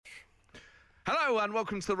Hello and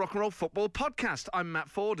welcome to the Rock and Roll Football Podcast. I'm Matt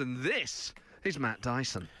Ford and this is Matt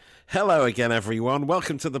Dyson. Hello again, everyone.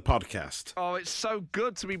 Welcome to the podcast. Oh, it's so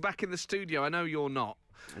good to be back in the studio. I know you're not.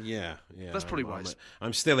 Yeah. That's probably wise.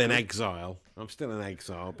 I'm still in exile.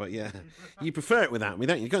 But yeah. You prefer it without me,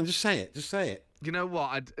 don't you? Go on, just say it. You know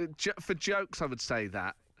what? For jokes, I would say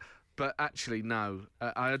that. But actually, no.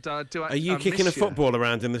 I do. Are you kicking a football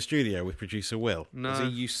around in the studio with producer Will? No. Has he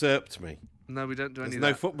usurped me? No, we don't do any There's of that.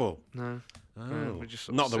 no football? No. Oh. We just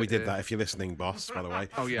sort of Not that we sit did here. that, if you're listening, boss, by the way.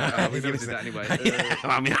 Oh, yeah. We never did that anyway. Yeah,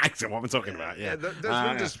 I mean, accent, what we're talking about, yeah. Those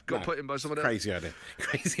windows got put in by someone else.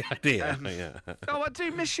 Crazy idea. Yeah. Oh, I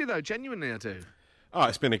do miss you, though. Genuinely, I do. Oh,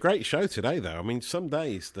 it's been a great show today, though. I mean, some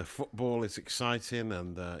days the football is exciting,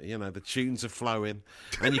 and the tunes are flowing,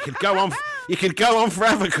 and you could go on. You could go on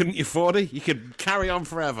forever, couldn't you, Fordy? You could carry on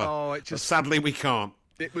forever. Oh, but sadly we can't.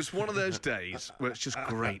 It was one of those days where it's just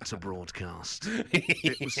great to broadcast.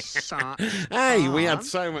 It was such Hey, fun. we had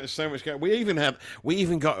so much going. We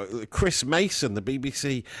even got Chris Mason, the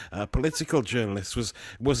BBC political journalist, was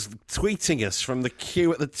tweeting us from the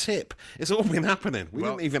queue at the tip. It's all been happening. We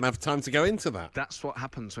didn't even have time to go into that. That's what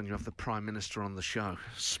happens when you have the Prime Minister on the show.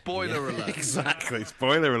 Spoiler alert. Exactly.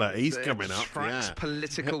 Spoiler alert. He's coming up. Attracts Yeah.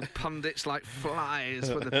 political pundits like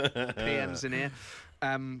flies with the PMs in here.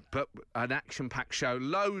 But an action-packed show,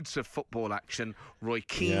 loads of football action. Roy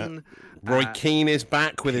Keane. Yeah. Roy Keane is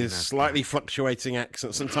back with his slightly fluctuating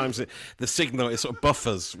accent. Sometimes the signal it sort of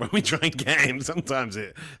buffers when we try and get him.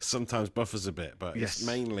 Sometimes buffers a bit, but Yes. it's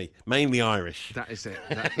mainly Irish. That is it.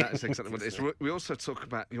 That is exactly what it is. We also talk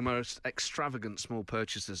about your most extravagant small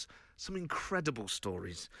purchases, some incredible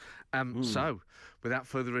stories. So, without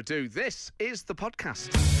further ado, this is the podcast.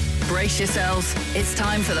 Brace yourselves. It's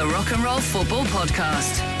time for the Rock and Roll Football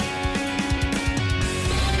Podcast.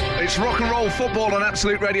 It's Rock and Roll Football on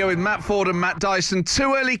Absolute Radio with Matt Ford and Matt Dyson.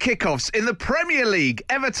 Two early kickoffs in the Premier League.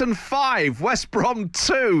 Everton 5, West Brom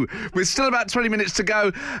 2. With still about 20 minutes to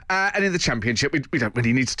go. And in the Championship, we don't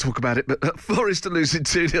really need to talk about it, but Forest are losing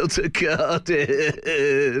 2-0 to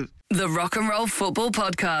Cardiff. The Rock and Roll Football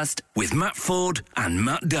Podcast. With Matt Ford and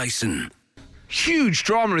Matt Dyson. Huge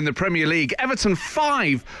drama in the Premier League. Everton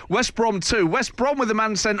 5, West Brom 2. West Brom with a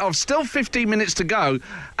man sent off, still 15 minutes to go.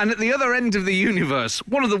 And at the other end of the universe,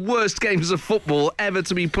 one of the worst games of football ever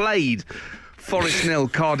to be played. Forest 0,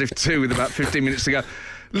 Cardiff 2 with about 15 minutes to go.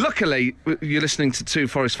 Luckily, you're listening to two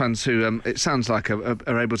Forest fans who, it sounds like,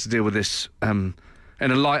 are able to deal with this in a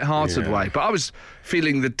light-hearted way. But I was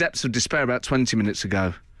feeling the depths of despair about 20 minutes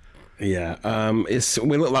ago. Yeah,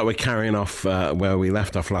 we look like we're carrying off where we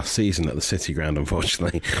left off last season at the City Ground,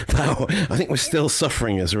 unfortunately. I think we're still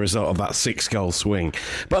suffering as a result of that 6-goal swing.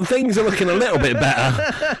 But things are looking a little bit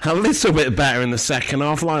better in the second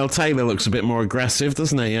half. Lyle Taylor looks a bit more aggressive,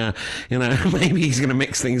 doesn't he? Maybe he's going to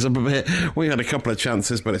mix things up a bit. We had a couple of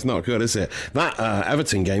chances, but it's not good, is it? That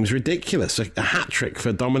Everton game's ridiculous. A hat-trick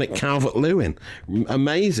for Dominic Calvert-Lewin.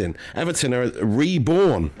 Amazing. Everton are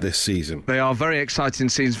reborn this season. They are very exciting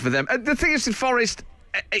seasons for them. The thing is, in Forest,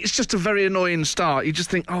 it's just a very annoying start. You just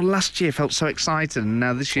think, last year felt so exciting, and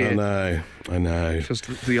now this year... I know. Just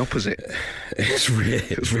the opposite. It's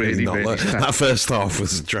really not. Really sad. That first half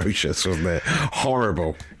was atrocious, wasn't it?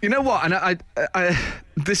 Horrible. You know what? And I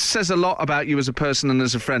this says a lot about you as a person and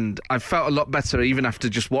as a friend. I felt a lot better even after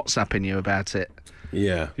just WhatsApping you about it.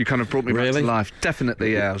 Yeah. You kind of brought me back to life.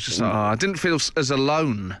 Definitely, yeah. I was just like, I didn't feel as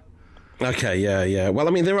alone. Okay, yeah. Well,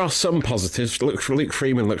 I mean, there are some positives. Luke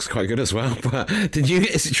Freeman looks quite good as well. But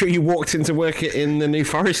is it true you walked into work in the New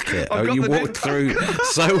Forest kit? You walked through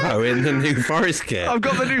Soho in the New Forest kit? I've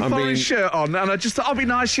got the New Forest shirt on, and I just thought, be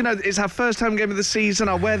nice, it's our first home game of the season.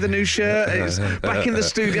 I'll wear the new shirt. It's back in the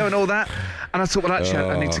studio and all that. And I thought, well, actually,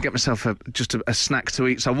 I need to get myself a snack to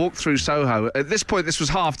eat. So I walked through Soho. At this point, this was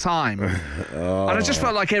half-time. And I just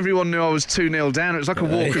felt like everyone knew I was 2-0 down. It was like a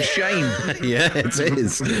walk of shame. Yeah, it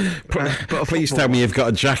is. But please tell me you've got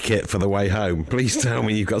a jacket for the way home. Please tell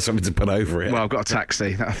me you've got something to put over it. Well, I've got a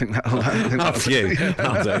taxi. I think that'll... Have you?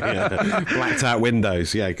 I'll do, yeah. Blacked out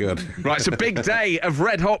windows. Yeah, good. Right, it's a big day of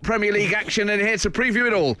red-hot Premier League action, and here to preview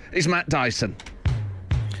it all is Matt Dyson.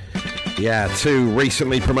 Yeah, two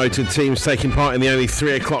recently promoted teams taking part in the only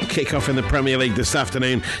 3 o'clock kickoff in the Premier League this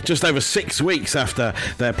afternoon. Just over 6 weeks after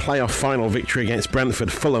their playoff final victory against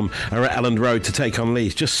Brentford, Fulham are at Elland Road to take on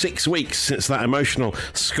Leeds. Just 6 weeks since that emotional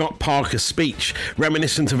Scott Parker speech,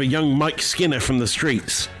 reminiscent of a young Mike Skinner from the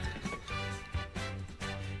streets.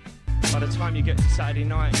 By the time you get to Saturday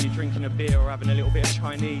night and you're drinking a beer or having a little bit of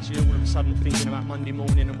Chinese, you're all of a sudden thinking about Monday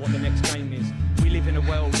morning and what the next game is. We live in a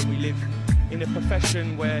world and we live in a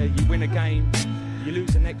profession where you win a game you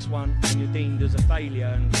lose the next one and you're deemed as a failure,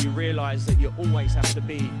 and you realise that you always have to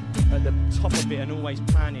be at the top of it and always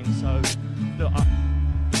planning. So, look,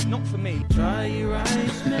 not for me. Try your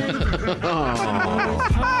eyes, mate. It's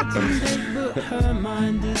hard to take, but her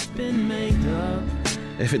mind has been made up.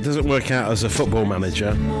 If it doesn't work out as a football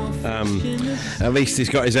manager, at least he's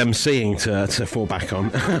got his MCing to fall back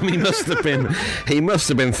on. He must have been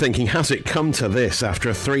thinking, has it come to this after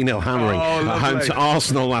a 3-0 hammering at home to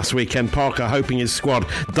Arsenal last weekend? Parker hoping his squad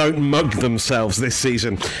don't mug themselves this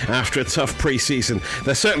season after a tough pre-season.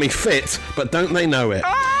 They're certainly fit, but don't they know it?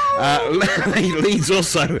 Leeds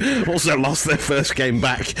also lost their first game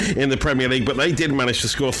back in the Premier League, but they did manage to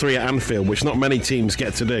score 3 at Anfield, which not many teams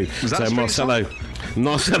get to do. So Marcelo,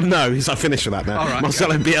 no, he's not finished with that now. Right,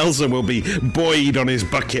 Marcelo Bielsa will be buoyed on his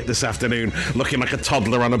bucket this afternoon, looking like a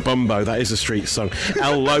toddler on a bumbo. That is a street song.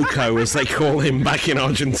 El Loco, as they call him back in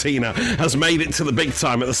Argentina, has made it to the big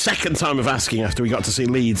time at the second time of asking after we got to see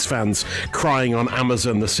Leeds fans crying on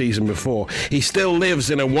Amazon the season before. He still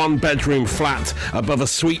lives in a 1-bedroom flat above a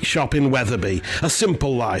sweet shop in Wetherby. A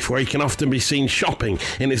simple life where he can often be seen shopping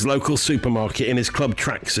in his local supermarket in his club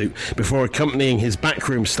tracksuit before accompanying his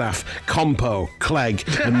backroom staff, Compo, Clegg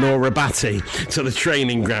and Nora Batty, to the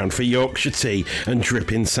training ground for Yorkshire tea and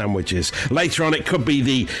dripping sandwiches. Later on, it could be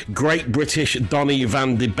the great British Donny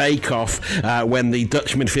van de Beek off when the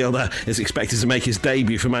Dutch midfielder is expected to make his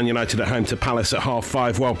debut for Man United at home to Palace at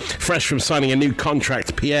 5:30. Well, fresh from signing a new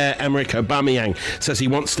contract, Pierre-Emerick Aubameyang says he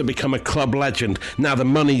wants to become a club legend. Now the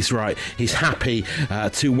money's right. He's happy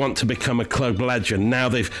to want to become a club legend. Now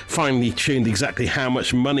they've finally tuned exactly how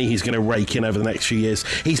much money he's going to rake in over the next few years.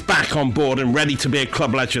 He's back on board and ready to be a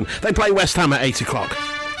club legend. They play West Ham at 8 o'clock.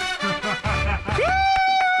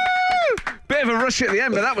 Bit of a rush at the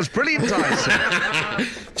end, but that was brilliant, Tyson.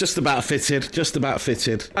 Just about fitted.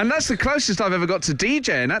 And that's the closest I've ever got to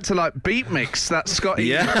DJ, and had to beat mix that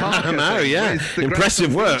Scotty. I know, yeah.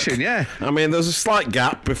 Impressive work. Yeah. I mean, there was a slight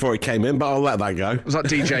gap before he came in, but I'll let that go. It was like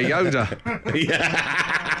DJ Yoda.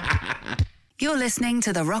 Yeah. You're listening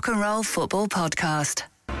to the Rock and Roll Football Podcast.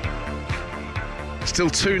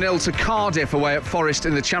 Still 2-0 to Cardiff away at Forest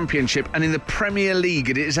in the Championship, and in the Premier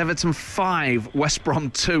League it is Everton 5, West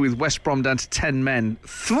Brom 2, with West Brom down to 10 men.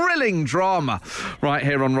 Thrilling drama right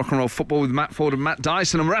here on Rock and Roll Football with Matt Ford and Matt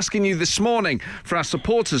Dyson, and we're asking you this morning for our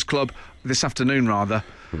supporters club, this afternoon rather.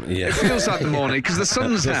 Yeah. It feels like the morning because the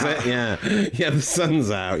sun's out. Yeah, the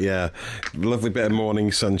sun's out, yeah. Lovely bit of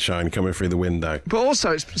morning sunshine coming through the window. But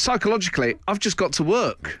also, it's psychologically, I've just got to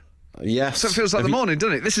work. Yes. So it feels like the morning,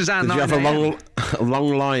 doesn't it? This is our 9 Did you have a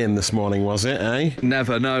long lie-in this morning, was it, eh?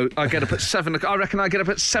 Never, no. I get up at 7 o'clock. I reckon I get up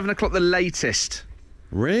at 7 o'clock the latest.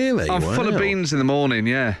 Really? I'm full of beans in the morning,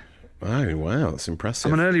 yeah. Oh, wow, that's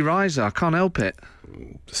impressive. I'm an early riser. I can't help it.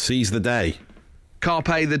 Seize the day. Carpe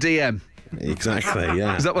the DM. Exactly,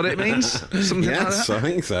 yeah. Is that what it means? Something yes, like that? I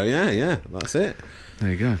think so, yeah. That's it. There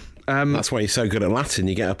you go. That's why you're so good at Latin.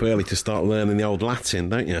 You get up early to start learning the old Latin,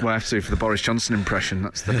 don't you? Well, I have to for the Boris Johnson impression.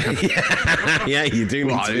 That's the yeah, you do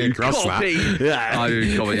need to get across that. Yeah.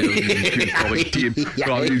 The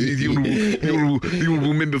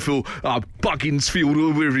honourable member for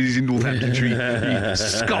Bugginsfield, wherever he is in Northamptonshire. He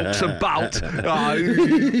skulks about,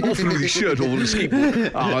 often with his shirt off on the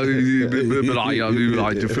skateboard. But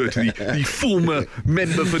I defer to the former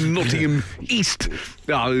member for Nottingham East.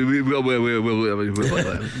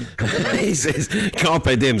 He says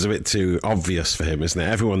Carpe Diem's a bit too obvious for him, isn't it?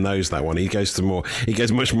 Everyone knows that one. He goes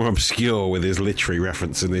much more obscure with his literary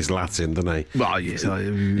reference in his Latin, doesn't he? Well, yes.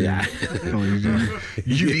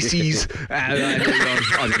 Ulysses. I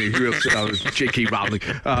don't know who else. J.K. Rowling.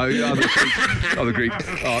 Other great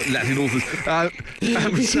Latin authors. I'm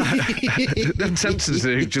tempted to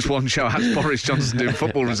do just one show as Boris Johnson doing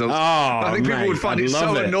football results. I think people would find it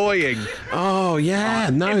so annoying. Oh,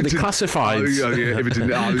 yeah. No, the classifieds.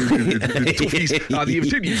 Everton. The Toffees, the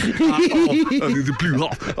Evertonians, the Blue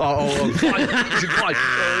Half,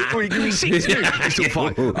 5, 6, it's still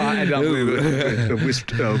 5, and West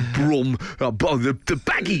Brom, the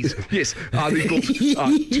Baggies, yes, they've got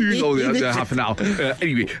 2, half an hour.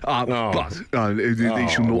 Anyway, but they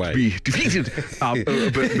shall not be defeated. But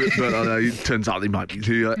it turns out they might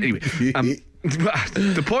be. Anyway.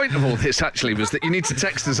 The point of all this actually was that you need to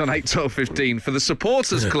text us on 81215 for the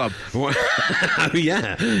supporters club.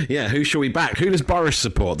 Yeah. Who shall we back? Who does Boris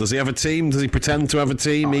support? Does he have a team? Does he pretend to have a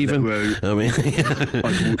team? Even? I mean,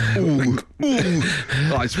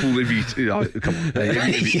 I suppose every team.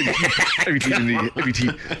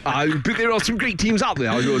 But there are some great teams out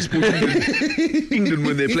there. I suppose England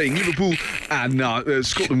when they're playing Liverpool, and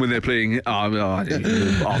Scotland when they're playing Arsenal.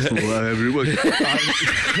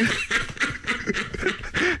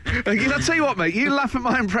 I'll tell you what, mate. You laugh at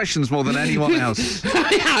my impressions more than anyone else.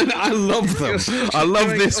 I love them. I love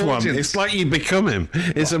this one. audience. It's like you become him.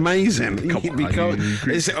 It's amazing. Come You on,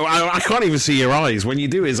 I can't even see your eyes. When you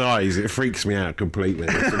do his eyes, it freaks me out completely.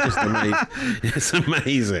 It's just amazing. It's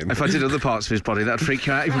amazing. If I did other parts of his body, that'd freak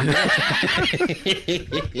you out even more.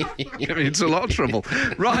 Get me into a lot of trouble.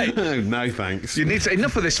 Right. No, thanks. You need to,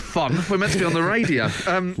 enough of this fun. We're meant to be on the radio.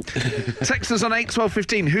 Text us on 8 12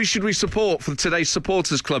 15. Who should we support for today's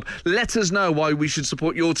supporters club? Let us know why we should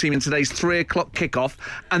support your team in today's 3 o'clock kickoff.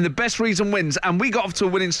 And the best reason wins. And we got off to a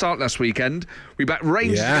winning start last weekend. We backed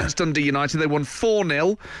Rangers against Dundee United. They won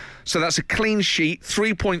 4-0. So that's a clean sheet.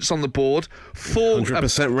 3 points on the board.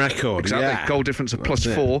 100% record. Exactly. Yeah. Goal difference of That's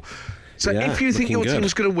it. +4. So Yeah, if you think looking your good.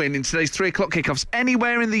 team's going to win in today's 3 o'clock kickoffs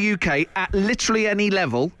anywhere in the UK at literally any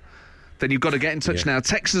level, then you've got to get in touch now.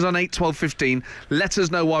 Text us on 8 12 15. Let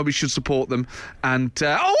us know why we should support them. And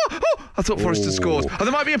I thought Forrester scores. Oh,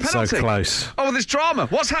 there might be a penalty. So close. Oh, there's drama.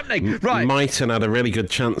 What's happening? Right. Mighton had a really good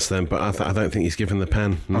chance then, but I don't think he's given the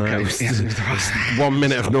pen. No, Okay. it's 1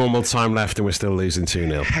 minute of normal time left and we're still losing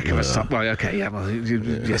 2-0. Heck of a start. Well, okay, yeah. Well,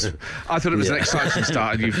 yes. I thought it was an exciting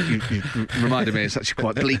start, and you reminded me it's actually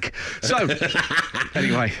quite bleak. So,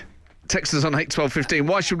 anyway, text us on 8 12 15.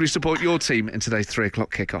 Why should we support your team in today's 3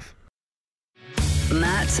 o'clock kickoff?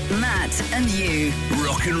 Matt, and you.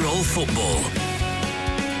 Rock and roll football.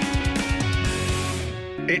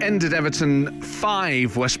 It ended Everton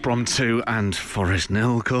 5, West Brom 2, and Forest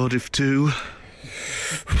 0, Cardiff 2.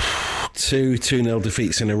 2-0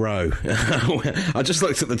 defeats in a row. I just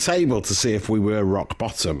looked at the table to see if we were rock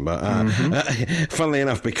bottom, but funnily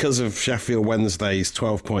enough, because of Sheffield Wednesday's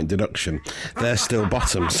 12-point deduction, they're still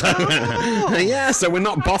bottom. So so we're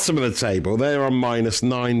not bottom of the table. They're on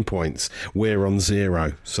 -9 points. We're on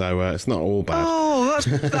 0. So it's not all bad. Oh,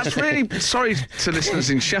 that's really... Sorry to listeners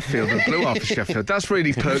in Sheffield that blew off Sheffield. That's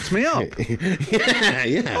really perked me up. yeah,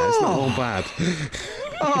 it's not all bad.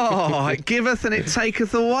 Oh, it giveth and it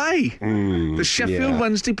taketh away. The Sheffield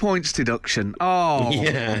Wednesday points deduction. Oh,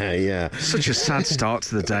 Yeah. such a sad start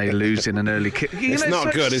to the day, losing an early kick. You It's know, not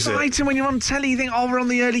so good, is it? exciting when you're on telly. You think, we're on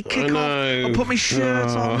the early kick-off. know. I'll put my shirt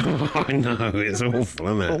on. I know, it's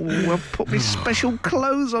awful, isn't it? I'll put my special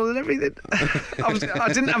clothes on and everything. I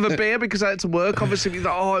didn't have a beer because I had to work. Obviously, we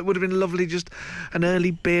thought, it would have been lovely just an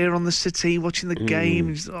early beer on the city, watching the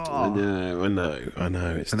game. Just, I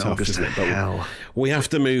know. It's And tough, August isn't it? But hell. we have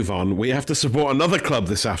to move on. We have to support another club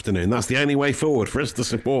this afternoon. That's the only way forward for us to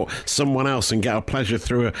support someone else and get our pleasure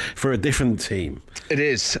for a different team. It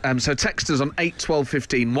is. So text us on 8 12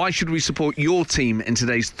 15. Why should we support your team in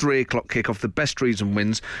today's 3 o'clock kickoff? The best reason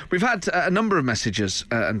wins. We've had a number of messages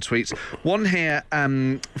and tweets. One here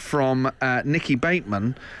from Nicky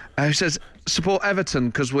Bateman who says, support Everton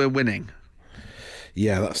because we're winning.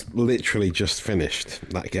 Yeah, that's literally just finished,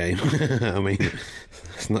 that game. I mean,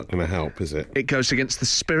 it's not going to help, is it? It goes against the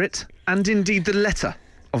spirit and indeed the letter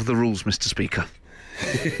of the rules, Mr. Speaker.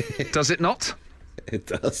 Does it not? It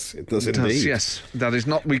does. It does It indeed. does, yes. That is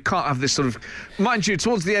not... We can't have this sort of... Mind you,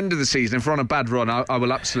 towards the end of the season, if we're on a bad run, I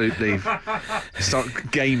will absolutely start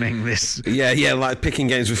gaming this. Yeah, like picking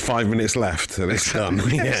games with 5 minutes left and it's done.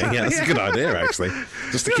 Yeah, that's a good idea, actually.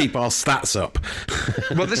 Just to keep our stats up.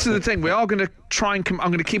 Well, this is the thing. We are going to try and...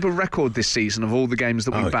 I'm going to keep a record this season of all the games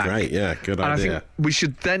that we back. Great, yeah, good and idea. I think we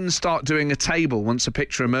should then start doing a table once a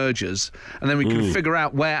picture emerges, and then we can figure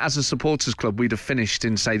out where, as a supporters club, we'd have finished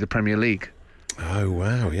in, say, the Premier League. Oh,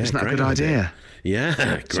 wow, yeah. Isn't that a great good idea? Yeah,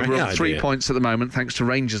 great So we're on 3 idea. points at the moment, thanks to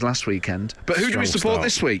Rangers last weekend. But who do we Strong support start.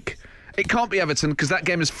 this week? It can't be Everton because that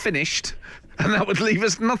game is finished, and that would leave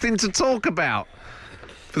us nothing to talk about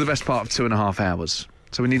for the best part of 2.5 hours.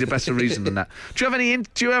 So we need a better reason than that. Do you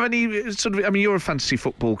have any sort of? I mean, you're a fantasy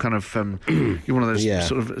football kind of. You're one of those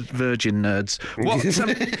sort of virgin nerds.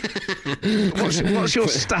 What's your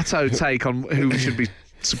stato take on who we should be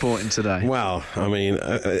supporting today? Well, I mean,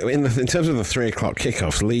 in terms of the 3 o'clock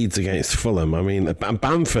kickoffs, Leeds against Fulham, I mean,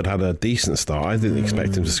 Bamford had a decent start. I didn't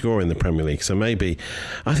expect him to score in the Premier League, so I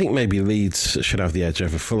think maybe Leeds should have the edge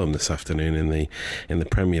over Fulham this afternoon in the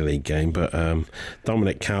Premier League game. But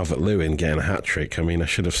Dominic Calvert-Lewin getting a hat-trick, I mean, I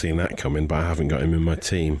should have seen that coming, but I haven't got him in my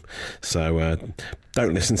team. So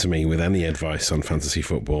don't listen to me with any advice on fantasy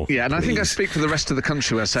football. Yeah, and please. I think I speak for the rest of the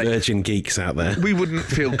country when I say Virgin geeks out there. we wouldn't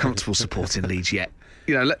feel comfortable supporting Leeds yet.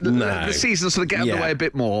 You know, let the season sort of get out of the way a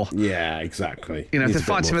bit more. Yeah, exactly. You know, if Needs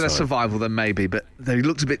they're a bit fighting more for their time. survival, then maybe. But they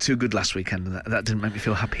looked a bit too good last weekend, and that didn't make me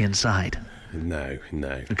feel happy inside. No.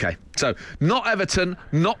 Okay, so not Everton,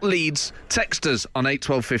 not Leeds. Text us on 8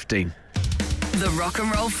 12 15. The Rock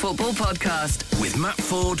and Roll Football Podcast. With Matt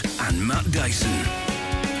Ford and Matt Dyson.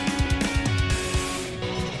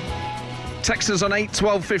 Text us on 8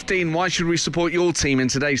 12 15. Why should we support your team in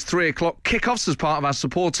today's 3 o'clock kickoffs as part of our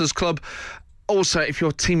supporters club? Also, if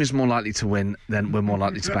your team is more likely to win, then we're more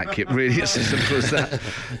likely to back you. Really, it's as simple as that.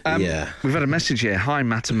 We've had a message here. Hi,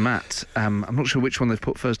 Matt and Matt. I'm not sure which one they've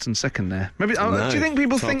put first and second there. Maybe. No, do you think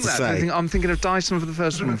people think that? say. I'm thinking of Dyson for the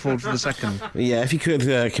first one and Ford for the second. Yeah, if you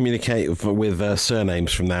could communicate with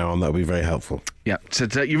surnames from now on, that would be very helpful. Yeah, so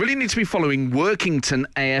you really need to be following Workington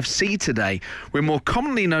AFC today. We're more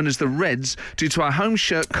commonly known as the Reds due to our home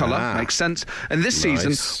shirt colour, makes sense. And this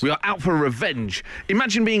season, we are out for revenge.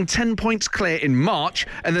 Imagine being 10 points clear in March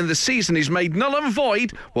and then the season is made null and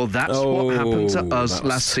void. Well, that's what happened to us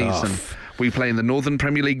last season. We play in the Northern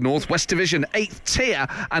Premier League North West Division, 8th tier,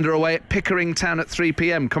 and are away at Pickering Town at 3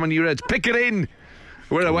 p.m. Come on, you Reds, pick it in!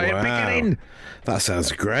 We're away at Pickering. That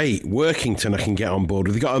sounds great. Workington I can get on board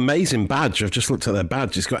with. They've got an amazing badge. I've just looked at their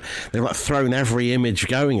badge. They've like thrown every image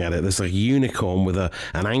going at it. There's like a unicorn with an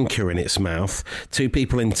anchor in its mouth, 2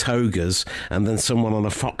 people in togas, and then someone on a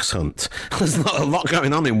fox hunt. There's not a lot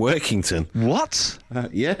going on in Workington. What?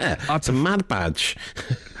 Yeah, it's a mad badge.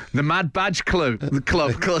 The Mad Badge Club. The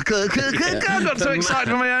club. I got so excited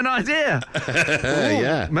for my own idea.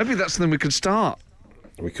 Yeah. Maybe that's something we could start.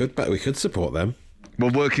 We could support them.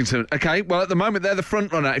 Well, Workington. Okay, well, at the moment, they're the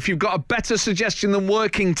front runner. If you've got a better suggestion than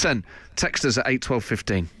Workington, text us at 8 12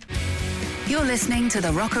 15. You're listening to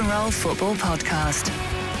the Rock and Roll Football Podcast.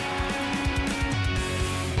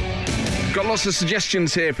 Got lots of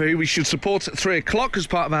suggestions here for who we should support at 3 o'clock as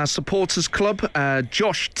part of our supporters club.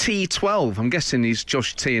 Josh T12. I'm guessing he's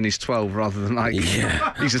Josh T and he's 12 rather than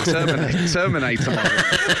he's a Terminator model.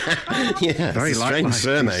 Yeah, very strange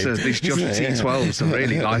surname. These Josh T12s are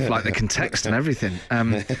really lifelike. They can text and everything.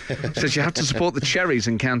 Says you have to support the cherries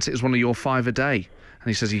and count it as one of your 5 a day. And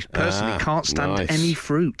he says he personally can't stand any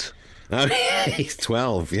fruit. Oh, he's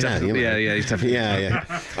 12, yeah. Yeah, he's definitely 12.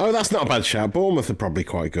 Yeah. Oh, that's not a bad shout. Bournemouth are probably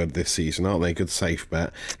quite good this season, aren't they? Good safe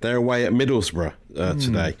bet. They're away at Middlesbrough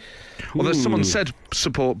today. Although someone said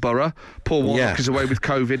support Borough. Paul Warnock is away with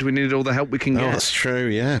COVID. We needed all the help we can get. Oh, that's true,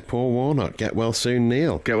 yeah. Paul Warnock. Get well soon,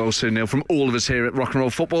 Neil. Get well soon, Neil, from all of us here at Rock and Roll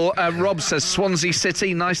Football. Rob says Swansea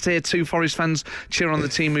City. Nice to hear 2 Forest fans cheer on the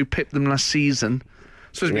team who pipped them last season.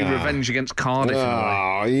 Supposed to be revenge against Cardiff.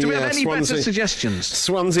 Do we have any better suggestions?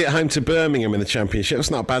 Swansea at home to Birmingham in the Championship.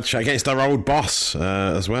 It's not a bad shot against our old boss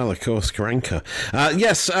as well, of course, Karanka.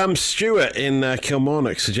 Yes, Stuart in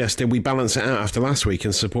Kilmarnock suggested we balance it out after last week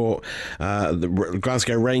and support the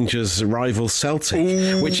Glasgow Rangers rival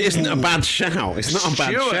Celtic, which isn't a bad shout. It's not a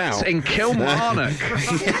bad shout. Stuart in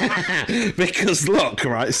Kilmarnock. Because look,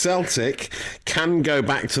 right, Celtic can go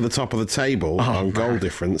back to the top of the table on goal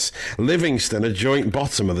difference. Livingston, a joint bottom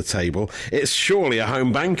of the table. It's surely a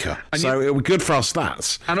home banker, so it'll be good for our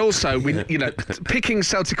stats. And also, picking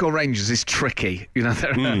Celtic or Rangers is tricky.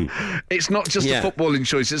 It's not just a footballing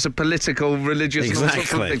choice; it's a political, religious, and all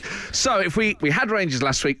sorts of things. So if we had Rangers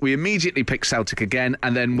last week, we immediately picked Celtic again,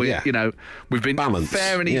 and then we've been balanced,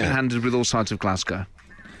 fair and even-handed with all sides of Glasgow.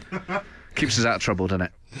 Keeps us out of trouble, doesn't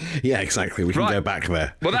it? Yeah, exactly. We can go back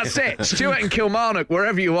there. Well, that's it. Stuart in Kilmarnock,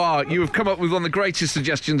 wherever you are, you have come up with one of the greatest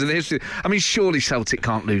suggestions in the history. I mean, surely Celtic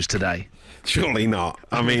can't lose today. Surely not.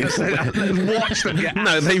 I mean, watch them get.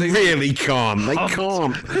 No, they really can't. They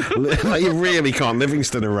can't. They really can't.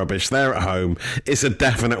 Livingston are rubbish. They're at home. It's a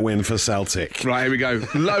definite win for Celtic. Right, here we go.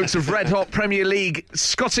 Loads of red hot Premier League,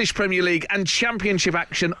 Scottish Premier League, and Championship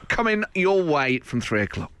action coming your way from 3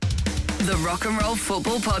 o'clock. The Rock and Roll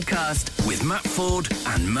Football Podcast with Matt Ford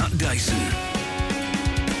and Matt Dyson.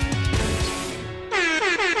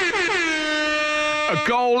 A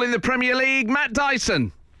goal in the Premier League, Matt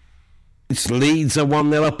Dyson. Leeds are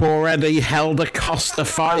 1-0 up already. Helder Costa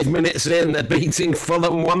 5 minutes in. They're beating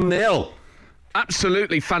Fulham 1-0.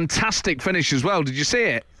 Absolutely fantastic finish as well. Did you see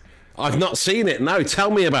it? I've not seen it. No,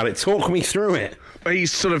 tell me about it. Talk me through it.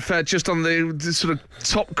 He's sort of just on the sort of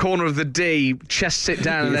top corner of the D, chests it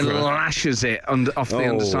down and then lashes it off the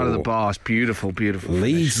underside of the bar. It's beautiful, beautiful.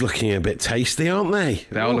 Leeds looking a bit tasty, aren't they?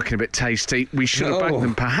 They are looking a bit tasty. We should have backed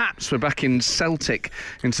them. Perhaps we're back in Celtic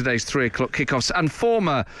in today's 3 o'clock kickoffs. And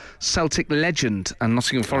former Celtic legend and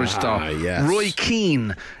Nottingham Forest star Roy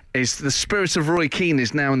Keane is the spirit of Roy Keane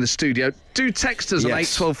is now in the studio. Do text us on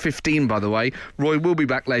 8 12 15, by the way. Roy will be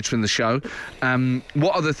back later in the show.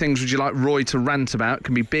 What other things would you like Roy to rant about? It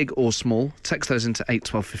can be big or small. Text those into 8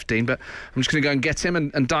 12 15. But I'm just going to go and get him.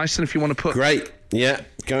 And Dyson, if you want to put... Great. Yeah,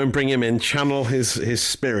 go and bring him in. Channel his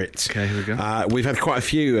spirit. Okay, here we go. We've had quite a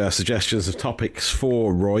few suggestions of topics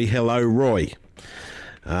for Roy. Hello, Roy.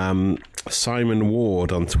 Simon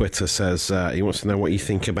Ward on Twitter says he wants to know what you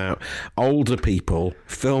think about older people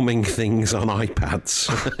filming things on iPads.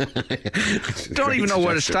 Don't even know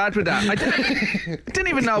where to start with that. I didn't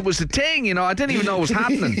even know it was a thing, you know. I didn't even know it was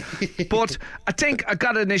happening. But I think I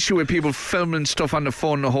got an issue with people filming stuff on the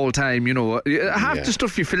phone the whole time, you know. Half the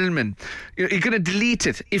stuff you're filming, you're going to delete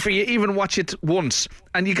it if you even watch it once.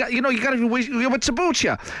 And you got to be what's about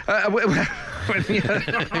you. What?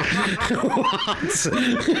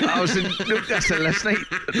 I was in Newcastle last night.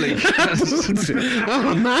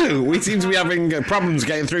 Oh no, we seem to be having problems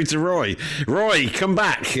getting through to Roy. Roy, come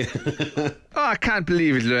back. Oh, I can't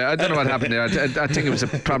believe it, Louis. I don't know what happened there. I think it was a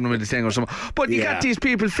problem with the thing or something. But you got these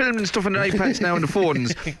people filming stuff on their iPads now and the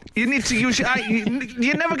phones. You need to use...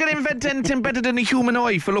 You're never going to invent anything better than a human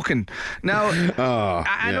eye for looking. Now,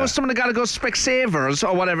 I know some of the got to go Specsavers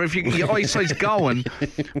or whatever if your eyesight's going,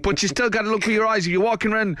 but you still got to look with your eyes. If you're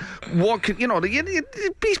walking around, you know,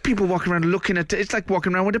 these people walking around looking at... It's like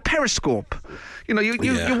walking around with a periscope. You know,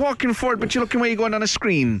 you're walking forward, but you're looking where you're going on a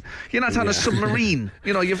screen. You're not on a submarine.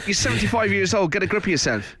 You know, you're 75 years old. Get a grip of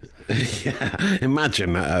yourself. Yeah.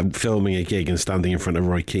 Imagine filming a gig and standing in front of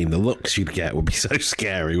Roy Keane. The looks you'd get would be so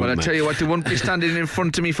scary, Well, wouldn't I tell you what, they wouldn't be standing in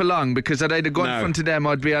front of me for long because I'd either go in front of them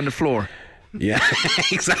or I'd be on the floor. Yeah,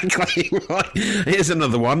 exactly. Right. Here's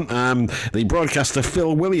another one. The broadcaster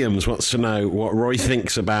Phil Williams wants to know what Roy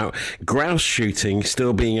thinks about grouse shooting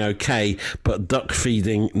still being okay, but duck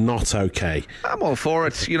feeding not okay. I'm all for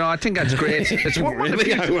it. You know, I think that's great. It's one of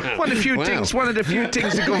the few things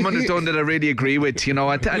the government has done that I really agree with. You know,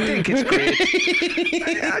 I think it's great.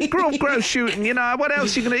 I grew up grouse shooting. You know, what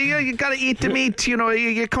else you gonna? You gotta eat the meat. You know,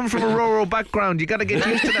 you come from a rural background. You gotta get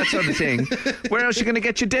used to that sort of thing. Where else you gonna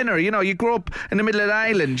get your dinner? You know, you grow up in the middle of the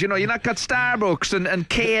island, you know, you're not got Starbucks and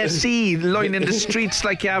KFC lining the streets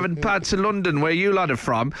like you have in parts of London where you lot are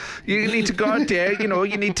from. You need to go out there, you know,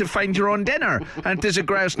 you need to find your own dinner. And if there's a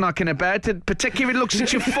grouse knocking about, particularly if it looks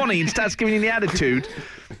at you funny and starts giving you the attitude,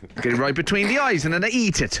 get it right between the eyes and then I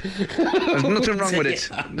eat it. There's nothing wrong with it.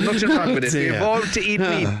 Nothing wrong with it. We evolved to eat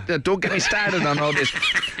meat. Don't get me started on all this.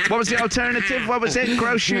 What was the alternative? What was it?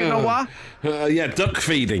 Grouse shooting or what? Duck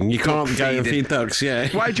feeding. You can't go and feed ducks, yeah.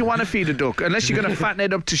 Why do you want to feed a duck? Unless you're going to fatten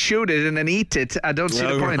it up to shoot it and then eat it, I don't see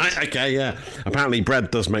the point. Right, okay, yeah. Apparently bread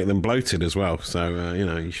does make them bloated as well, so, you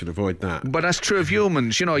know, you should avoid that. But that's true of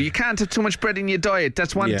humans, you know. You can't have too much bread in your diet.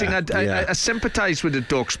 That's one thing I sympathise with the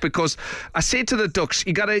ducks, because I say to the ducks,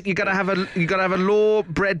 you gotta have a low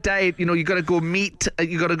bread diet. You know, you gotta go meat.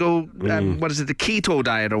 You gotta go what is it, the keto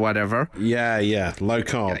diet or whatever. Yeah, low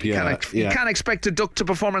carb. You can't expect a duck to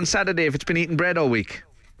perform on Saturday if it's been eating bread all week.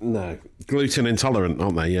 No, gluten intolerant,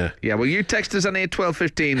 aren't they? Yeah. Yeah. Well, you text us on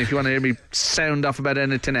 81215 if you want to hear me sound off about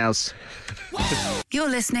anything else. You're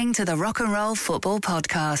listening to the Rock and Roll Football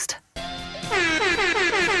Podcast.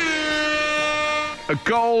 A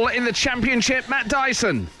goal in the Championship, Matt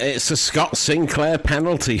Dyson. It's a Scott Sinclair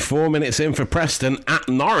penalty, 4 minutes in for Preston at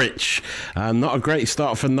Norwich. Not a great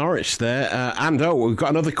start for Norwich there. And we've got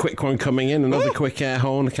another quick one coming in, another quick air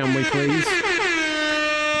horn, can we please?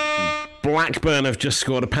 Blackburn have just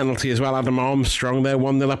scored a penalty as well. Adam Armstrong, they're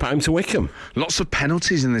 1-0 up at home to Wickham. Lots of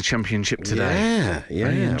penalties in the Championship today. Yeah,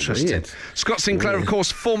 very interesting. Weird. Scott Sinclair, of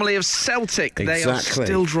course, formerly of Celtic. Exactly. They are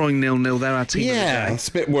still drawing 0-0. They're our team. Yeah, it's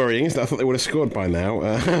a bit worrying. I thought they would have scored by now.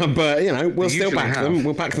 But, you know, we'll still back them.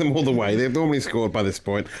 We'll back them all the way. They've normally scored by this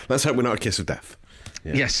point. Let's hope we're not a kiss of death.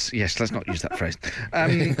 Yeah. Yes, let's not use that phrase.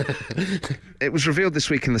 It was revealed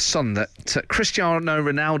this week in The Sun that Cristiano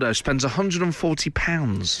Ronaldo spends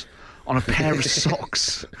 £140 on a pair of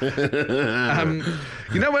socks.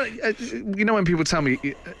 You know when people tell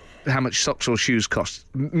me how much socks or shoes cost,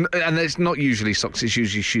 and it's not usually socks, it's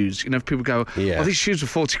usually shoes. You know, if people go, "Oh, these shoes are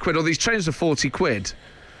 40 quid," or "These trainers are 40 quid,"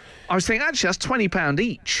 I was thinking, actually, that's £20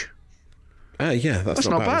 each. Yeah, that's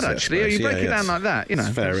not bad actually. You break it down like that, you know.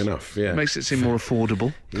 It's fair enough. Yeah, makes it seem more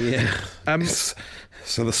affordable. Yeah.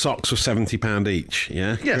 So the socks were £70 each,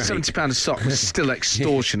 yeah? Yeah, £70 a sock was still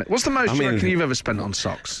extortionate. What's the most you reckon you've ever spent on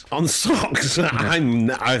socks? On socks?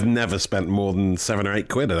 Yeah. I've never spent more than 7 or 8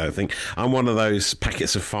 quid, I don't think. I'm one of those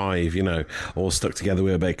packets of 5, you know, all stuck together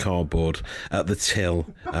with a bit of cardboard at the till.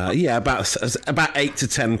 About £8 to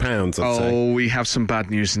 £10, I'd say. Oh, we have some bad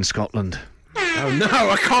news in Scotland. Oh no,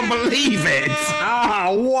 I can't believe it!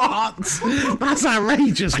 What? That's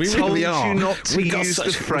outrageous. We really are. I told you not to use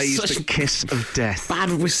the phrase "the kiss of death."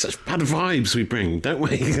 With such bad vibes we bring, don't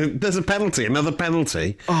we? There's a penalty, another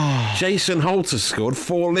penalty. Jason Holt has scored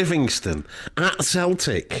for Livingston at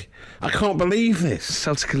Celtic. I can't believe this.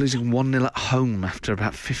 Celtic are losing 1-0 at home after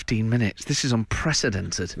about 15 minutes. This is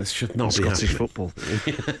unprecedented. This should not be Scottish happening. football.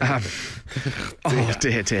 Oh,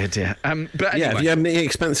 dear. But Yeah, anyway. have you had any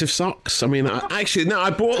expensive socks? I mean, I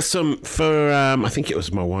bought some for, I think it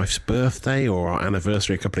was my wife's birthday or our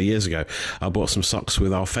anniversary a couple of years ago. I bought some socks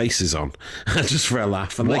with our faces on, just for a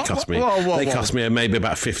laugh, and they What? cost me Whoa. cost me maybe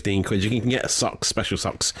about 15 quid. You can get special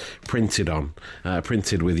socks printed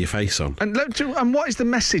with your face on. And what is the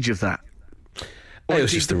message of that? It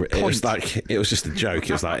was just a joke.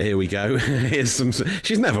 It was like, here we go. Here's some.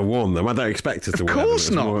 She's never worn them. I don't expect her to wear them. Of course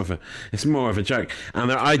not. It's more of a joke. And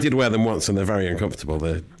I did wear them once, and they're very uncomfortable.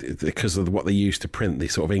 Because of what they use to print. The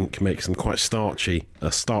sort of ink makes them quite starchy.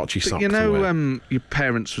 A starchy sock. You to wear. know, your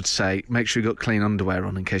parents would say, make sure you've got clean underwear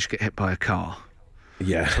on in case you get hit by a car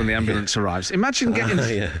Yeah. when the ambulance arrives. Imagine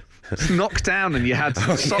getting knocked down and you had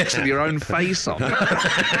socks with your own face on.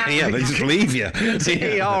 Yeah, they just leave you.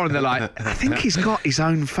 To ER and they're like, I think he's got his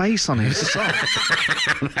own face on his sock.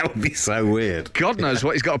 That would be so weird. God knows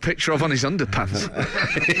what he's got a picture of on his underpants.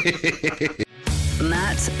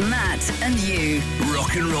 Matt, and you.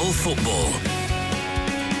 Rock and roll football.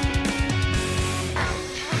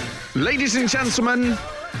 Ladies and gentlemen,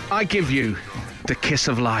 I give you the kiss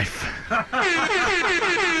of life.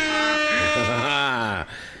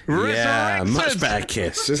 Yeah, much Resurrected. better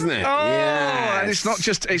kiss, isn't it? Oh, Yes. and it's not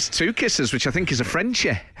just, it's two kisses, which I think is a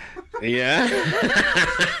Frenchie. Yeah.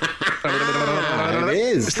 It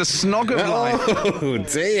is. It's the snog of life. Oh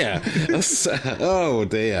dear. Oh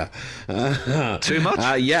dear. Too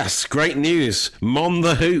much? Yes, great news. Mon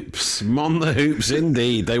the Hoops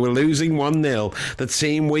indeed. They were losing 1-0. The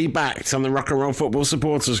team we backed on the Rock and Roll Football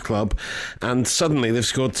Supporters Club, and suddenly they've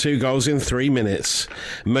scored 2 goals in 3 minutes.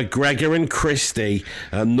 McGregor and Christie,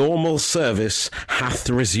 a normal service hath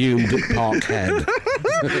resumed at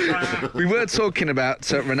Parkhead. We were talking about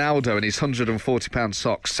Ronaldo and his £140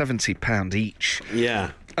 socks, £70 each.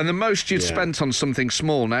 Yeah. And the most you'd Yeah. spent on something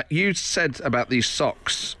small. Now, you said about these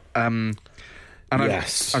socks, and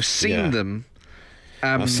Yes. I've seen Yeah. them.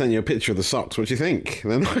 I'll send you a picture of the socks. What do you think?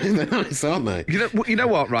 They're nice, aren't they? You know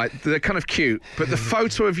what, right? They're kind of cute, but the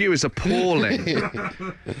photo of you is appalling.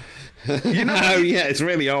 You know, Oh yeah, it's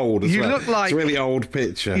really old. As You well. look like- it's a really old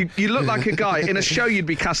picture. you look like a guy in a show. You'd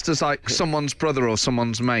be cast as like someone's brother or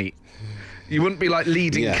someone's mate. You wouldn't be like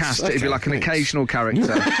leading Yes, cast. It'd be okay, like an thanks. occasional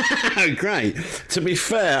character. Oh, great. To be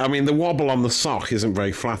fair, I mean the wobble on the sock isn't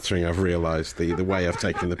very flattering. I've realised the way I've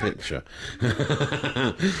taken the picture,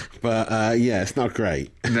 but yeah, it's not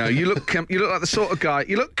great. No, you look like the sort of guy.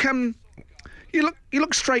 You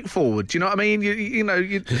look straightforward. Do you know what I mean? You know,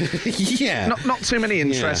 Yeah, not too many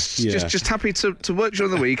interests. yeah. Just happy to work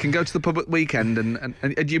during the week and go to the pub at the weekend, and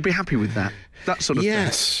you'd be happy with that. That sort of thing.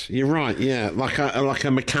 Yes, you're right. Yeah, like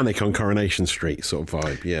a mechanic on Coronation Street sort of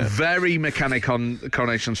vibe. Yeah. Very mechanic on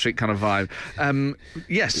Coronation Street kind of vibe.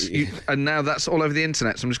 Yes, and now that's all over the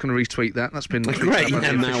internet. So I'm just going to retweet that. That's been Great. tweeted by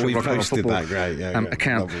Yeah, the now official we Rock and Roll posted Football, that. Great. Yeah.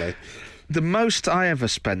 account. Lovely. The most I ever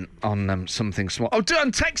spent on something small. Oh,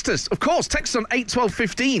 and text us, of course. Text us on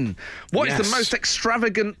 81215. What is Yes. the most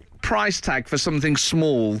extravagant price tag for something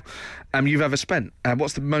small you've ever spent?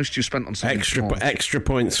 What's the most you've spent on something small? Extra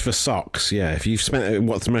points for socks. Yeah, if you've spent,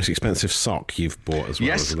 what's the most expensive sock you've bought as well?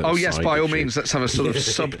 Yes. as a little Oh, yes. side By all issue? means, let's have a sort of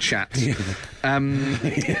sub chat.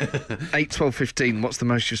 8, 12, 15. What's the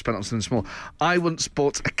most you spent on something small? I once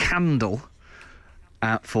bought a candle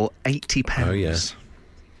for £80. Oh, yeah.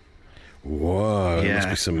 Whoa, there must Yeah.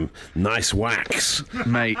 be some nice wax.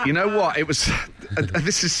 Mate, you know what? It was.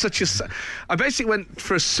 This is such a. I basically went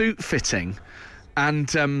for a suit fitting, and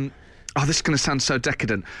this is going to sound so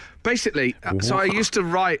decadent. Basically, so I used to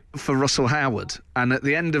write for Russell Howard, and at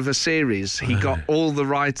the end of a series, he got all the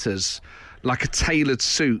writers like a tailored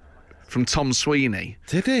suit from Tom Sweeney.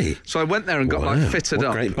 Did he? So I went there and got Wow, like fitted what a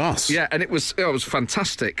up. great boss. Yeah, and it was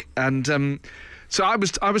fantastic. And so I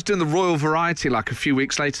was doing the Royal Variety like a few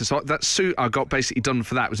weeks later. So that suit I got basically done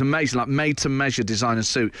for that. It was amazing, like made to measure designer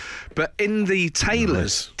suit. But in the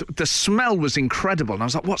tailors, the smell was incredible. And I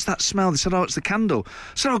was like, "What's that smell?" They said, "Oh, it's the candle." I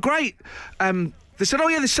said, "Oh, great." They said, "Oh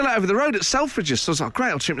yeah, they sell it over the road at Selfridges." So I was like, "Great,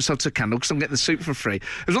 I'll treat myself to a candle because I'm getting the suit for free." It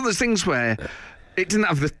was one of those things where it didn't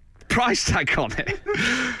have the price tag on it.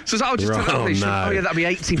 So I'll just turn it up. They said, no. "Oh yeah, that'd be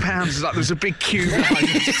 £80." It's like there was a big queue behind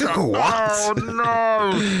it. Oh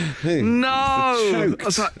no, no! I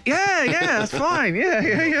was like, "Yeah, that's fine.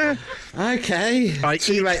 Yeah." Okay.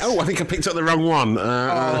 Too late. Oh, I think I picked up the wrong one.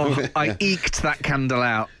 I eked that candle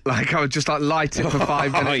out. Like I would just like light it for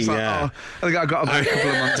 5 minutes. Like, yeah. I think I got about a couple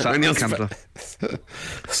of months out Only of on the candle.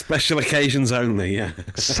 Special occasions only, yeah.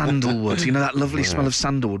 Sandalwood, you know that lovely smell of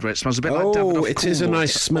sandalwood where it smells a bit like Oh, Davidoff it is a Cool nice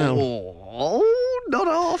Water. smell. Oh not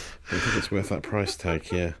half. I think it's worth that price tag,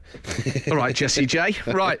 yeah. All right, Jesse J.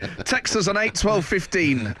 Right, text us on 8 12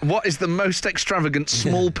 15. What is the most extravagant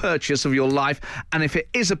small purchase of your life? And if it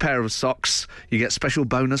is a pair of socks, you get special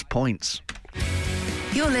bonus points.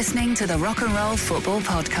 You're listening to the Rock and Roll Football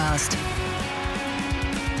Podcast.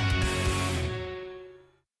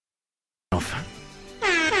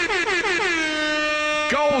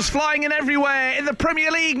 Goals flying in everywhere in the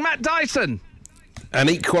Premier League. Matt Dyson. An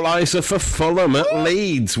equaliser for Fulham at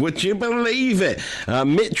Leeds. Would you believe it?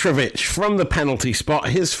 Mitrovic from the penalty spot,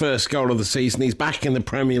 his first goal of the season. He's back in the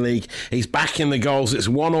Premier League. He's back in the goals. It's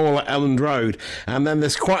 1-1 at Elland Road. And then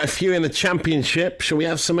there's quite a few in the Championship. Shall we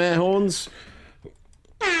have some air horns?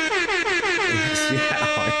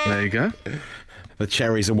 There you go. The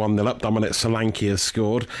Cherries are 1-0 up. Dominic Solanke has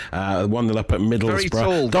scored. 1-0 up at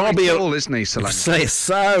Middlesbrough. Very tall, isn't he, Solanke?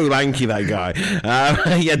 So lanky, that guy.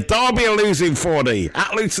 Derby are losing 40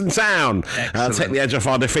 at Luton Town. Take the edge off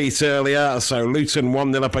our defeat earlier. So Luton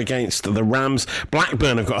 1-0 up against the Rams.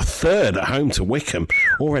 Blackburn have got a third at home to Wickham.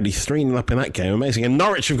 Already 3-0 up in that game. Amazing. And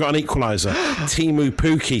Norwich have got an equaliser. Timu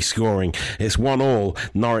Pukki scoring. It's 1-1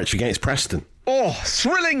 Norwich against Preston. Oh,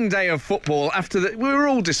 thrilling day of football after the... We were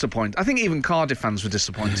all disappointed. I think even Cardiff fans were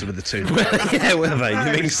disappointed with the 2. Yeah, were they? You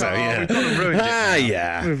think so? Yeah. We've kind of ruined it.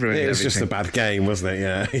 Yeah. We've ruined it was everything. Just a bad game, wasn't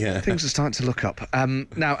it? Yeah. Things are starting to look up.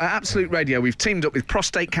 Now, at Absolute Radio, we've teamed up with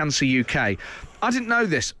Prostate Cancer UK. I didn't know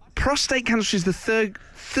this. Prostate cancer is the third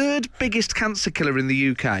biggest cancer killer in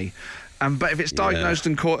the UK. But if it's diagnosed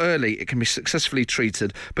and caught early, it can be successfully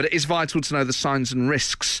treated. But it is vital to know the signs and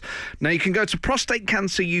risks. Now, you can go to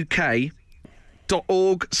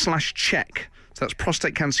prostatecanceruk.org/check. So that's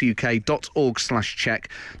prostatecanceruk.org/check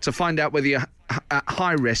to find out whether you're at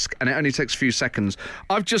high risk, and it only takes a few seconds.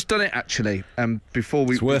 I've just done it actually. Before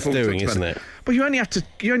we. It's worth doing, isn't it? But you only have to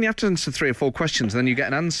answer 3 or 4 questions, and then you get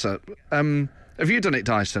an answer. Have you done it,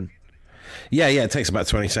 Dyson? Yeah, it takes about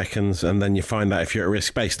 20 seconds, and then you find out if you're at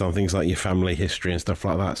risk based on things like your family history and stuff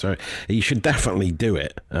like that. So you should definitely do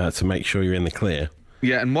it to make sure you're in the clear.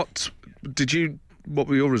 Yeah, and what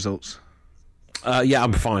were your results? Yeah,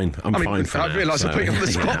 I'm fine. I'm fine for now. I realise I put you on the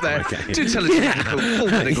spot there. Okay. Do tell us your full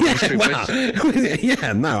medical history, please.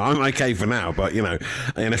 I'm okay for now. But,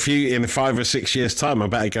 in 5 or 6 years' time, I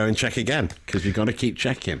better go and check again, because you've got to keep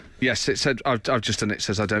checking. Yes, it said, I've just done it. It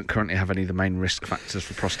says I don't currently have any of the main risk factors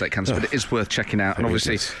for prostate cancer, but it is worth checking out. And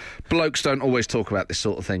obviously, blokes don't always talk about this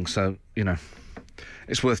sort of thing, so,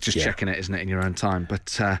 it's worth just checking it, isn't it, in your own time?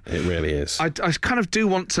 But it really is. I kind of do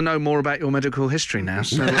want to know more about your medical history now,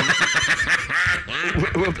 so...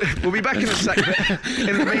 We'll be back in a sec.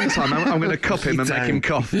 In the meantime, I'm going to cup him and make him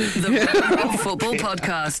cough. The Rock and Roll Football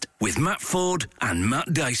Podcast. With Matt Ford and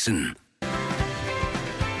Matt Dyson.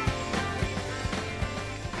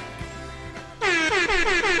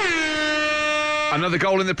 Another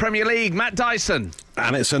goal in the Premier League, Matt Dyson.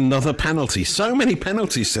 And it's another penalty. So many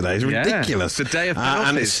penalties today. It's ridiculous. It's a day of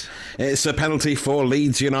penalties. And it's a penalty for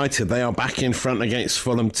Leeds United. They are back in front against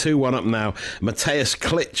Fulham. 2-1 up now. Mateusz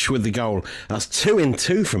Klich with the goal. That's 2 in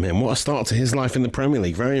 2 from him. What a start to his life in the Premier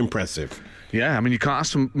League. Very impressive. Yeah, I mean, you can't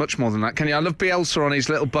ask for much more than that, can you? I love Bielsa on his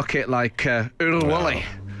little bucket like Uru Wally.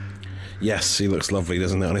 Yes, he looks lovely,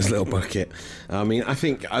 doesn't it, on his little bucket. I mean, I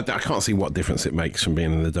think I can't see what difference it makes from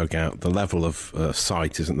being in the dugout. The level of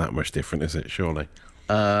sight isn't that much different, is it, surely?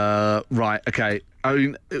 Right, okay. I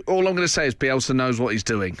mean, all I'm going to say is Bielsa knows what he's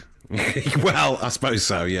doing. Well, I suppose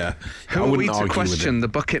so, yeah. Who are we to question the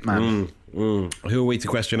bucket man? Who are we to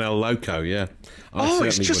question El Loco, yeah.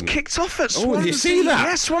 It's just kicked off at Swansea. Oh, did you see that?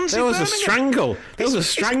 Yes, Swansea. There was a strangle. There was a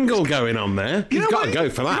strangle going on there. You've got to go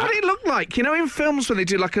for that. What did it look like? You know, in films when they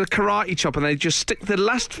do like a karate chop and they just stick the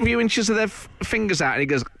last few inches of their fingers out and it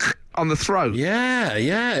goes on the throat. Yeah,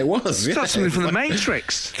 it was. It's not something from The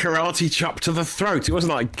Matrix. Karate chop to the throat. It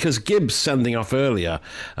wasn't like, because Gibbs sending off earlier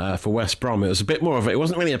for West Brom, it was a bit more of it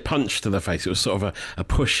wasn't really a punch to the face, it was sort of a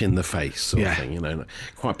push in the face sort of thing,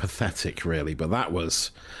 quite pathetic really, but that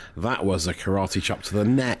was a karate chop to the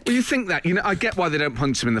neck. Well, you think that, I get why they don't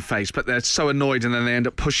punch him in the face, but they're so annoyed and then they end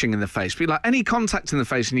up pushing in the face. But like any contact in the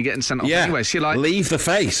face and you're getting sent off anyway, so you're like... Leave the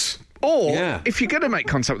face. Or, if you're going to make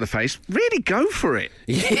contact with the face, really go for it.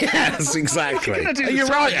 Yes, exactly. If you're going to do You're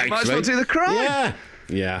right, actually. Might as well do the crime.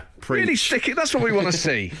 Yeah. Preach. Really stick it. That's what we want to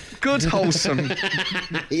see. Good, wholesome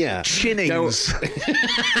chinnings.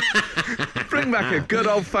 Bring back a good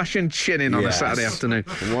old-fashioned chinning on a Saturday afternoon.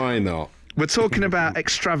 Why not? We're talking about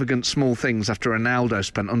extravagant small things after Ronaldo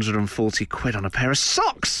spent 140 quid on a pair of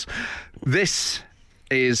socks. This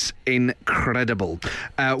is incredible.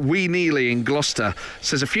 Wee Neely in Gloucester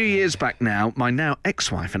says, a few years back now, my now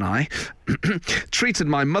ex-wife and I treated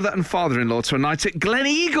my mother and father-in-law to a night at Glen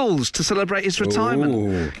Eagles to celebrate his retirement.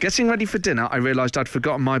 Ooh. Getting ready for dinner, I realised I'd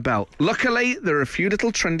forgotten my belt. Luckily, there are a few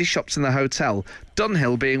little trendy shops in the hotel,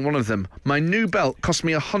 Dunhill being one of them. My new belt cost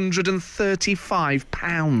me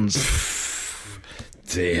 £135.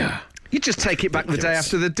 Dear. You'd just take it back the day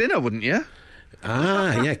after the dinner, wouldn't you?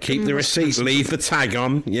 Ah, yeah, keep the receipt, leave the tag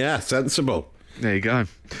on. Yeah, sensible. There you go.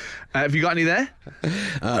 Have you got any there?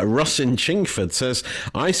 Russ in Chingford says,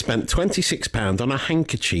 I spent £26 on a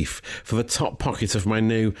handkerchief for the top pocket of my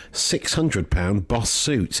new £600 Boss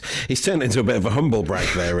suit. He's turned into a bit of a humble brag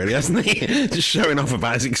there, really, hasn't he? Just showing off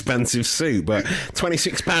about his expensive suit. But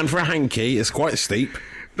 £26 for a hanky is quite steep.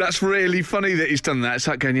 That's really funny that he's done that. It's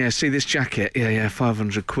like going, yeah, see this jacket? Yeah,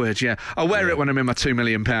 500 quid, yeah. I'll wear it when I'm in my £2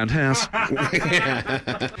 million house.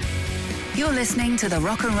 You're listening to the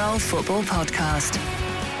Rock and Roll Football Podcast.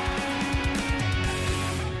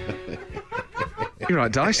 You're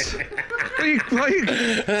right, Dice. What's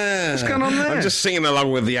going on there? I'm just singing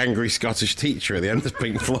along with the angry Scottish teacher at the end of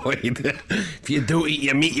Pink Floyd. If you don't eat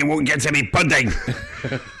your meat, you won't get any pudding.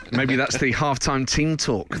 Maybe that's the halftime team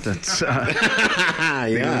talk that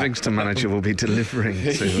the Livingston manager will be delivering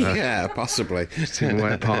to yeah, possibly. to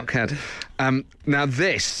Parkhead. Now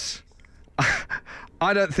this,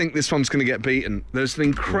 I don't think this one's going to get beaten. There's an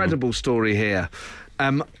incredible story here.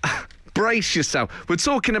 Brace yourself. We're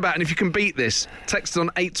talking about, and if you can beat this, text on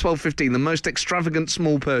 81215, the most extravagant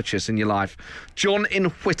small purchase in your life. John in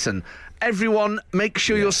Whitton. Everyone, make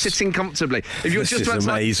sure you're sitting comfortably. If you're just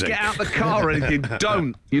about to get out the car or anything,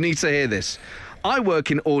 don't. You need to hear this. I work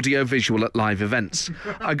in audio-visual at live events.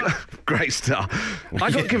 Great stuff. I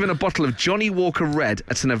got given a bottle of Johnny Walker Red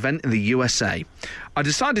at an event in the USA. I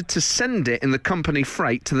decided to send it in the company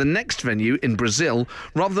freight to the next venue in Brazil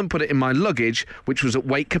rather than put it in my luggage, which was at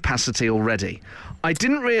weight capacity already. I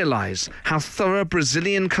didn't realise how thorough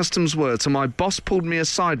Brazilian customs were till my boss pulled me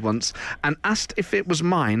aside once and asked if it was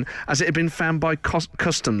mine, as it had been found by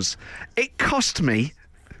customs. It cost me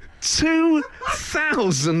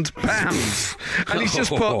 £2,000. And he's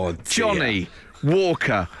just put Johnny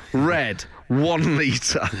Walker Red 1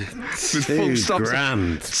 litre with full stops.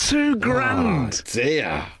 £2,000. Oh,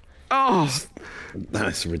 dear. Oh,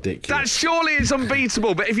 that's ridiculous. that surely is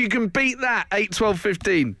unbeatable. But if you can beat that, 8, 12,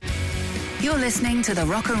 15. You're listening to the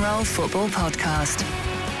Rock and Roll Football Podcast.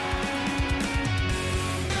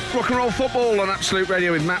 Rock and Roll Football on Absolute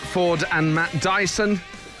Radio with Matt Ford and Matt Dyson.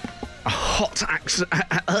 A hot accent.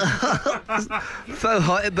 So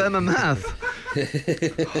hot it burned my mouth.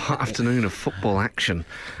 Hot afternoon of football action.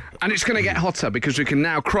 And it's going to get hotter because we can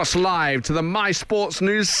now cross live to the My Sports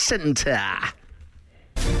News Centre.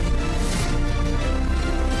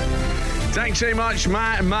 Thanks very much,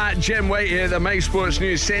 Matt and Matt. Jem Waite here at the My Sports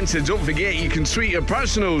News Centre. Don't forget, you can tweet your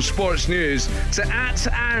personal sports news to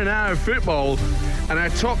 @RNOurFootball. And our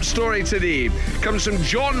top story today comes from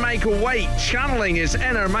John Michael White, channeling his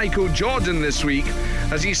inner Michael Jordan this week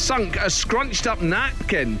as he sunk a scrunched-up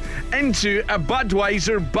napkin into a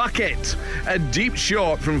Budweiser bucket. A deep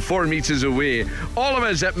shot from 4 metres away. All of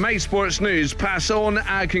us at My Sports News pass on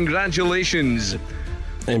our congratulations.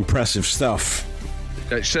 Impressive stuff.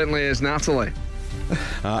 It certainly is, Natalie.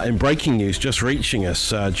 In breaking news just reaching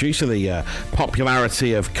us, due to the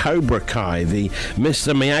popularity of Cobra Kai, the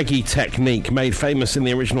Mr. Miyagi technique made famous in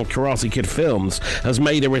the original Karate Kid films has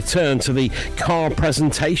made a return to the car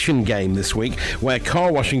presentation game this week, where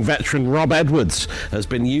car washing veteran Rob Edwards has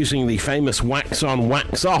been using the famous wax-on,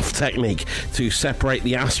 wax-off technique to separate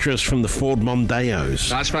the Astras from the Ford Mondeos.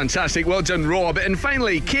 That's fantastic. Well done, Rob. And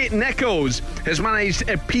finally, Kate Nichols has managed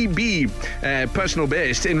a PB, personal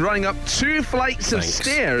best, in running up 2 flights of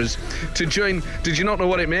stairs to join. Did you not know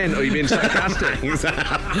what it meant? Or are you being sarcastic?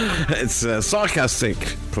 It's sarcastic,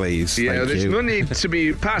 please. Yeah, Thank there's you. no need to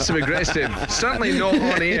be passive-aggressive. Certainly not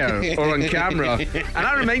on air or on camera. And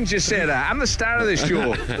I remind you, Sarah, I'm the star of this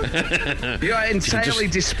show. You're entirely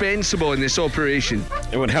dispensable in this operation.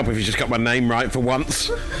 It would help if you just got my name right for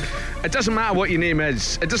once. It doesn't matter what your name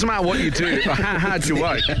is. It doesn't matter what you do or how hard you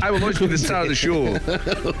work. I will always be the star of the show.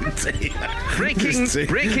 Breaking news.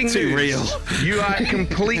 Too real. You are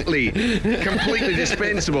completely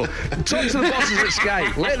dispensable. Talk to the bosses at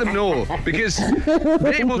Sky. Let them know, because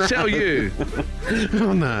they will tell you.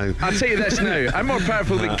 Oh no! I'll tell you this now. I'm more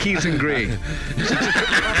powerful than Keys and Gray. Just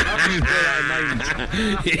bear that in mind.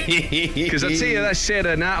 Because I tell you that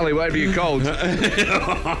Sarah, Natalie, whatever you're called,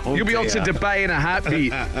 you'll be able to debate in a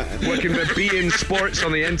heartbeat working with beIN Sports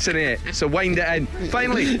on the internet. So wind it in.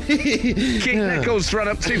 Finally, Kate Nichols ran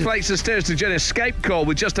up 2 flights of stairs to join a Skype call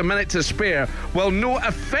with just a minute to spare. While no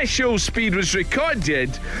official speed was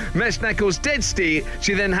recorded, Miss Nichols did state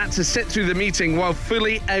she then had to sit through the meeting while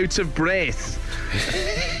fully out of breath.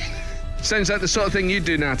 Sounds like the sort of thing you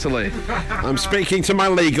do, Natalie. I'm speaking to my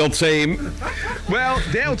legal team. Well,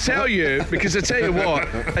 they'll tell you, because I tell you what,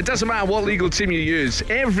 it doesn't matter what legal team you use.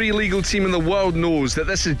 Every legal team in the world knows that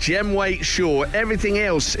this is Jim White's show. Everything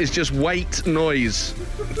else is just white noise.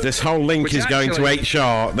 This whole link Which is going to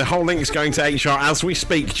HR. The whole link is going to HR as we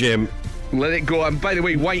speak, Jim. Let it go. And by the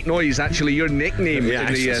way, white noise actually your nickname Yeah,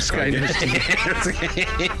 in the it's Sky News.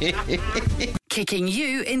 Kicking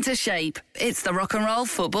you into shape. It's the Rock and Roll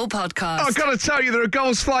Football Podcast. I've got to tell you, there are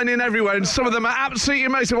goals flying in everywhere, and some of them are absolutely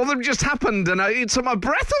amazing. One of them just happened, and it took my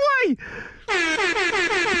breath away.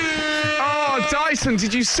 Oh, Dyson,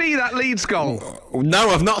 did you see that Leeds goal? No,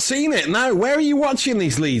 I've not seen it. No, where are you watching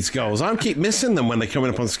these Leeds goals? I keep missing them when they're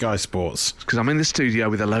coming up on Sky Sports. Because I'm in the studio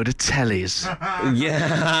with a load of tellies.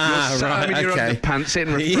 Yeah, Sat in your underpants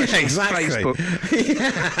sitting refreshing Facebook.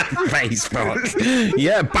 Facebook.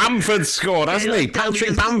 Yeah, Bamford scored, hasn't he?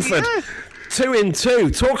 Patrick Bamford. 2 in 2.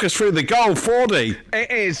 Talk us through the goal, Fordy.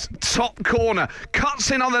 It is top corner.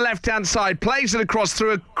 Cuts in on the left-hand side, plays it across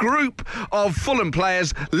through a group of Fulham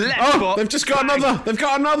players. Left foot. They've just got another. They've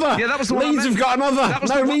got another. Yeah, that was the one I Leeds meant. have got another. That was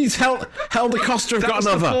No, the one- Leeds held Acosta have That got was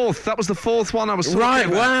another. the fourth. That was the fourth one I was talking Right,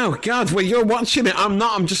 about. wow, God, well, you're watching it. I'm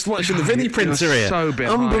not. I'm just watching the Vinny You're printer here. so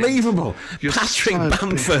behind. Unbelievable. You're Patrick so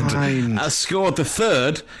Bamford behind. has scored the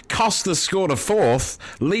third. Costa scored a fourth.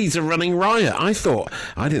 Leeds are running riot. I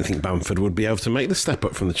didn't think Bamford would be able to make the step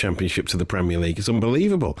up from the Championship to the Premier League. It's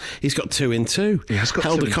unbelievable. He's got 2 in 2. He has got 2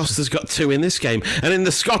 Helder in 2. Costa's got 2 in this game. And in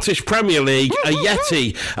the Scottish Premier League, a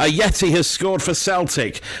Yeti has scored for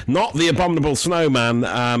Celtic. Not the abominable snowman.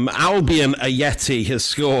 Albion Yeti has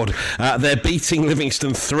scored. They're beating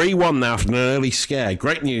Livingston 3-1 now after an early scare.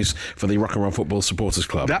 Great news for the Rock and Roll Football Supporters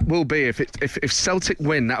Club. That will be, if Celtic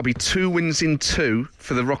win, that'll be 2 wins in 2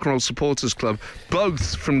 for the Rock and Roll Supporters Club,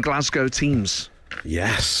 both from Glasgow teams.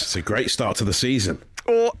 Yes, it's a great start to the season.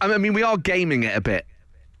 Or, I mean, we are gaming it a bit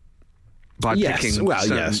by Yes, picking well,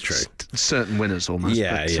 certain, yeah, that's true. certain winners almost.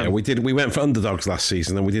 Yeah, but, yeah, we went for underdogs last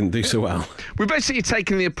season and we didn't do so well. We're basically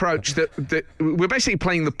taking the approach that we're basically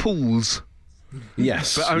playing the pools.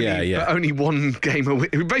 Yes, But only one game a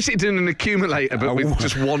week. We're basically doing an accumulator, but with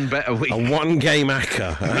just one bet a week. A one-game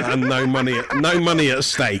acca and no money at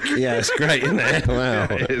stake. Yeah, it's great, isn't it? Wow,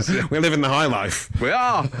 It is. We're living the high life. We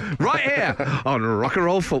are right here on Rock and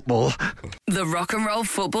Roll Football. The Rock and Roll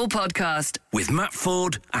Football Podcast. With Matt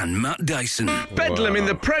Ford and Matt Dyson. Bedlam in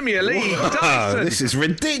the Premier League. Dyson. This is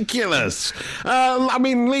ridiculous. I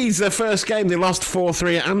mean, Leeds, their first game, they lost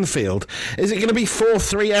 4-3 at Anfield. Is it going to be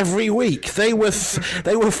 4-3 every week? They were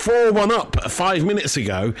 4-1 up 5 minutes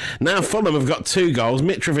ago. Now Fulham have got 2 goals.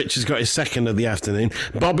 Mitrovic has got his second of the afternoon.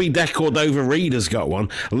 Bobby Decordova-Reid has got one.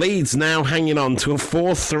 Leeds now hanging on to a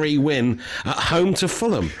 4-3 win at home to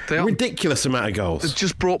Fulham. Ridiculous amount of goals.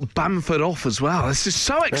 Just brought Bamford off as well. This is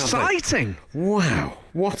so exciting. Wow.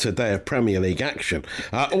 What a day of Premier League action.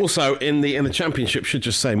 Also, in the Championship, should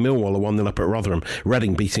just say Millwall are 1-0 up at Rotherham.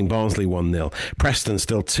 Reading beating Barnsley 1-0. Preston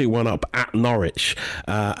still 2-1 up at Norwich.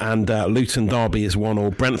 And Luton Derby is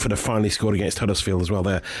 1-1. Brentford have finally scored against Huddersfield as well.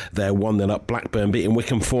 They're 1-0 up. Blackburn beating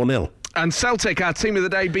Wickham 4-0. And Celtic, our team of the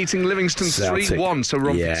day, beating Livingston 3-1. So we're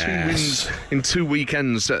on for 2 wins in 2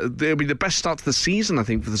 weekends. They'll be the best start to the season, I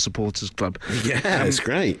think, for the supporters club. Yeah, it's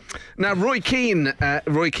great. Now, Roy Keane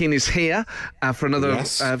is here for another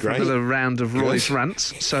round of Roy's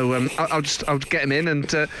rants. So I'll get him in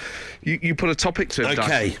and you put a topic to him.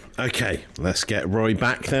 Okay. Let's get Roy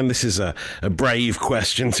back then. This is a brave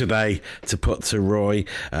question today to put to Roy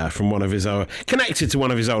from connected to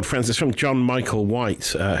one of his old friends. It's from John Michael White,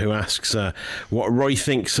 who asks what Roy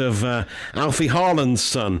thinks of Alfie Haaland's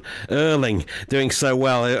son, Erling, doing so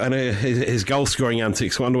well and his goal-scoring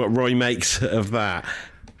antics. I wonder what Roy makes of that.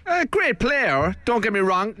 Great player, don't get me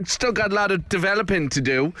wrong. Still got a lot of developing to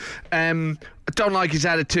do. I don't like his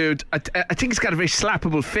attitude. I think he's got a very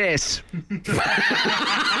slappable face.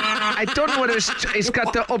 I don't know whether he's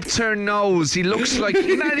got the upturned nose. He looks like,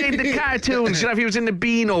 in the cartoons, if he was in the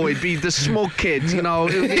Beano, he'd be the smug kid, He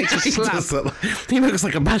needs a slap. He looks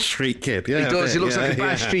like a Bash Street kid. Yeah, He does. He looks like a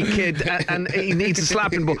Bash Street kid, and he needs a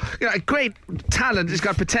slapping. But great talent. He's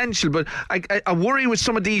got potential. But I worry with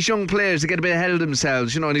some of these young players, they get a bit ahead of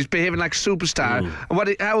themselves, and he's behaving like a superstar.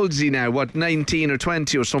 How old is he now? 19 or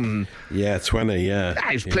 20 or something? Yeah, 20. 20, yeah.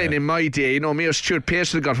 He was playing in my day. Me or Stuart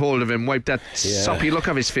Pearson got hold of him, wiped that soppy look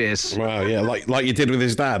off his face. Wow, yeah, like you did with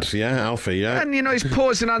his dad, yeah, Alfie, yeah. And, he's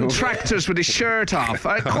posing on tractors with his shirt off.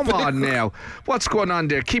 Come on now. What's going on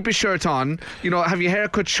there? Keep your shirt on. Have your hair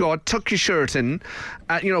cut short, tuck your shirt in.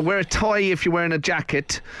 Wear a tie if you're wearing a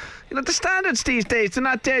jacket. The standards these days, they're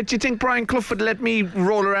not there. Do you think Brian Clough would let me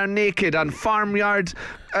roll around naked on farmyard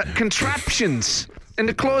contraptions in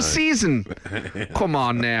the close season? Come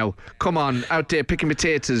on now. Come on, out there picking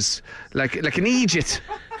potatoes like an Egypt.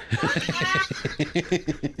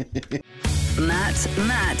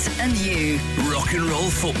 Matt and you. Rock and roll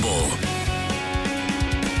football.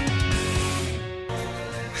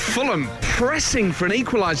 Fulham pressing for an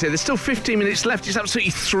equaliser. There's still 15 minutes left. It's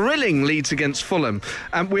absolutely thrilling Leeds against Fulham.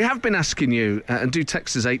 We have been asking you, and do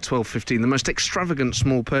text us 8 12 15, the most extravagant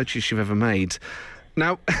small purchase you've ever made.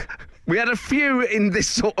 Now, we had a few in this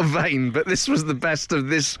sort of vein, but this was the best of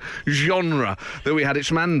this genre that we had. It's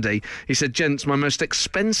from Andy. He said, gents, my most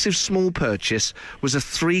expensive small purchase was a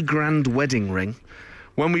 $3,000 wedding ring.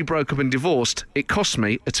 When we broke up and divorced, it cost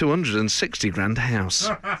me a $260,000 house.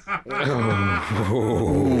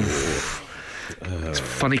 It's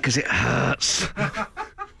funny because it hurts.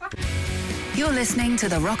 You're listening to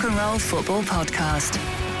the Rock and Roll Football Podcast.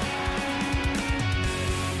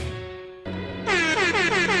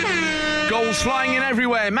 Goals flying in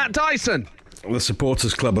everywhere. Matt Dyson. The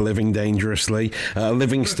supporters club are living dangerously.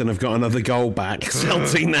 Livingston have got another goal back.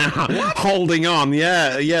 Celtic now holding on.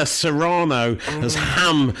 Yeah. Serrano has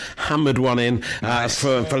hammered one in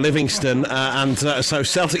for Livingston, and so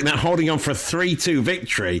Celtic now holding on for a 3-2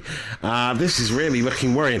 victory. This is really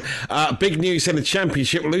looking worrying. Big news in the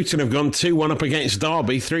Championship: Luton have gone 2-1 up against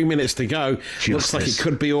Derby. 3 minutes to go. Looks like it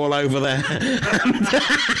could be all over there.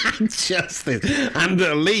 And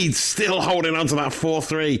Leeds still holding on to that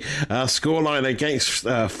 4-3 scoreline against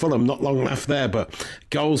Fulham. Not long left there, but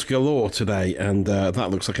goals galore today, and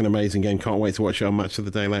that looks like an amazing game. Can't wait to watch our match of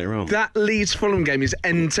the day later on. That Leeds Fulham game is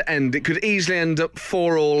end to end. It could easily end up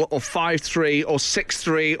 4-4 or 5-3 or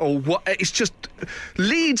 6-3 or what. It's just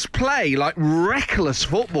Leeds play like reckless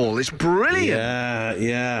football. It's brilliant.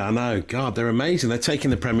 Yeah, I know. God, they're amazing. They're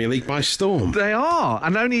taking the Premier League by storm. They are,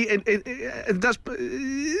 and only that's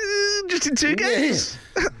just in 2 games.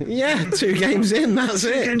 Yeah, 2 games in. That's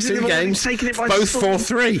it. 2 games. Taking it by both storm.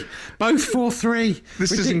 4-3. Both 4-3.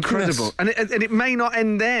 This is incredible, and it may not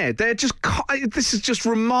end there. This is just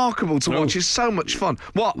remarkable to watch. It's so much fun.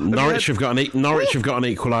 What? Norwich have got an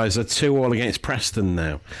equaliser. 2-2 against Preston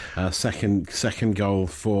now. Second goal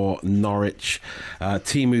for Norwich.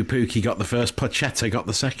 Timu Pukki got the first. Pochetta got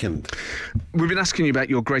the second. We've been asking you about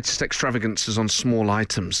your greatest extravagances on small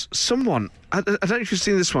items. Someone, I don't know if you've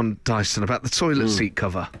seen this one, Dyson, about the toilet seat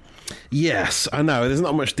cover. Yes, I know. There's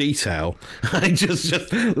not much detail. It just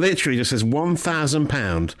literally just says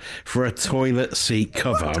 £1,000 for a toilet seat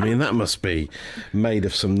cover. I mean, that must be made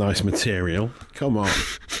of some nice material. Come on.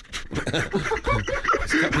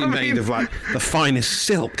 It's got to be made of like the finest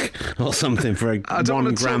silk or something for a I don't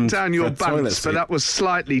want to talk down your balance, but that was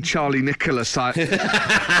slightly Charlie Nicholas. It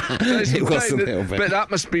was a little bit. But that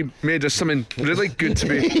must be made of something really good to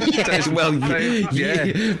be.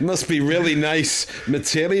 Must be really nice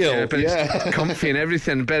material. Yeah, but it's comfy and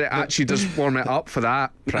everything. But it actually does warm it up for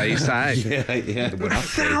that price. Eh? Yeah.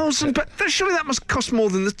 $1,000, but surely that must cost more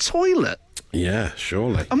than the toilet. Yeah,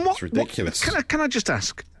 surely. And it's ridiculous. Can I just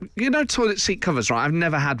ask? Toilet seat covers, right? I've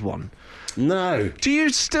never had one. No. Do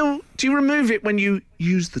you remove it when you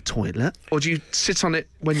use the toilet, or do you sit on it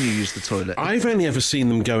when you use the toilet? I've only ever seen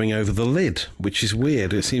them going over the lid, which is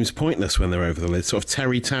weird. It seems pointless when they're over the lid. Sort of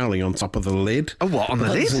terry toweling on top of the lid. Oh, what, on the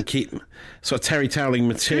lid? Doesn't keep sort of terry toweling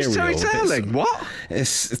material. Who's terry toweling? What?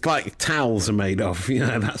 It's like towels are made of.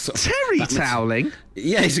 That sort of terry toweling.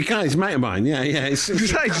 Yeah, he's a guy. He's a mate of mine. Yeah.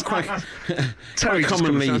 It's quite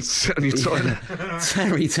commonly on your toilet.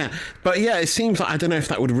 Terry towel. But yeah, it seems like I don't know if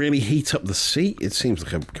that would really heat up the seat. It seems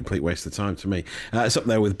like a complete waste of time to me. It's up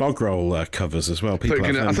there with bog roll covers as well. People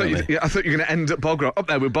I thought you were going to end up bog roll. Up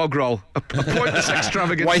there with bog roll. A pointless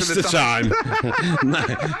extravagance. Waste of time.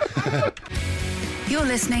 No. You're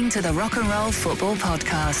listening to the Rock and Roll Football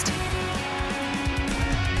Podcast.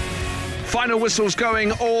 Final whistles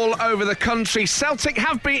going all over the country. Celtic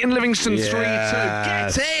have beaten Livingston 3-2.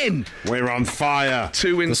 Get in! We're on fire.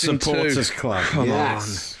 2 wins in 2. The supporters club. Come on.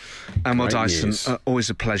 Emma Dyson, always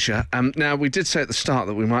a pleasure. Now, we did say at the start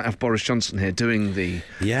that we might have Boris Johnson here doing the...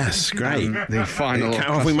 Yes, great. The final...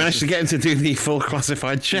 Have we managed to get him to do the full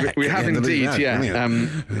classified check? We have indeed, yeah.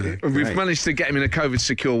 We've managed to get him in a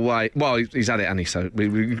COVID-secure way. Well, he's had it, hasn't he? So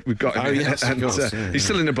we've got him. Oh, yes, of course. He's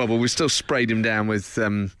still in a bubble. We've still sprayed him down with...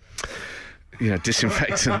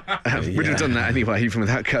 disinfectant. We'd have done that anyway, even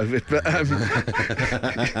without COVID. But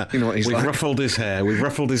you know what he's We've like. ruffled his hair. We've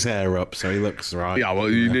ruffled his hair up so he looks right. Yeah, well,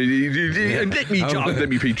 let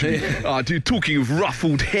me Petrie. Talking of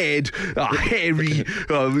ruffled-haired, hairy,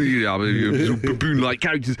 baboon-like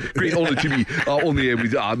characters, great honour to be on the air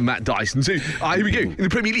with Matt Dyson. So here we go in the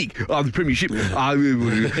Premier League, the Premiership.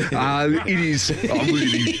 It is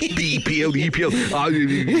BPL, the EPL.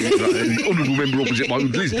 Honourable member opposite my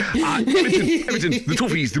Blues. Everton, the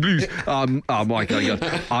Toffees, the Blues. My God,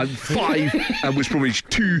 5 West Bromwich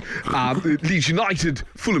 2. Leeds United,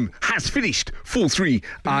 Fulham has finished 4-3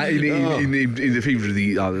 in the favour of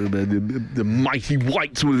the mighty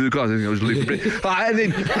Whites. I think I was a little bit. And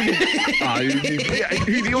then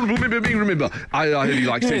the honourable member being remember. I really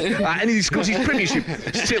liked it. And in the Scottish Premiership,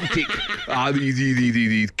 Celtic,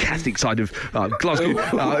 the Catholic side of Glasgow.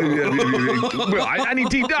 And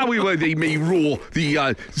indeed, they may roar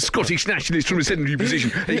the Scottish nationalists from a secondary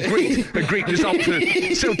position. A great result for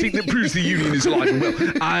Celtic that proves the union is alive and well.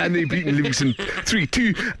 And they've beaten Livingston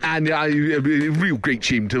 3-2. And a real great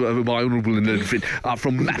shame to my honourable and learned friend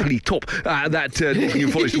from Mapley Top that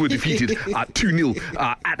Nottingham Forest were defeated 2-0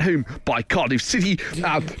 at home by Cardiff City.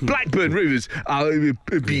 Blackburn Rovers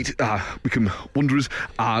beat Wycombe Wanderers.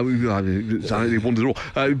 They wandered all.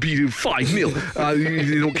 Beat 5-0.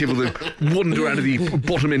 They don't give the wander out of the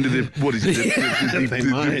bottom end of the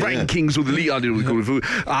the rankings or the league. I don't know what we call it.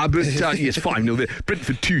 But yes, 5-0 there.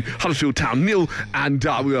 Brentford 2, Huddersfield Town 0. And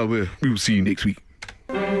we will see you next week.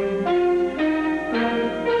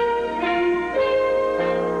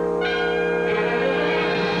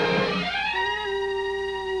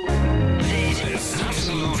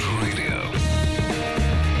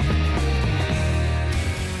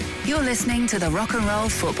 You're listening to the Rock and Roll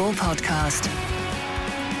Football Podcast.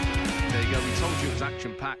 There you go. We told you it was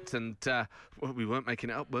action-packed, and we weren't making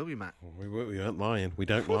it up, were we, Matt? We weren't lying. We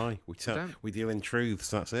don't lie. We deal in truths.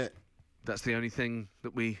 That's it. That's the only thing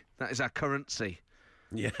that is our currency.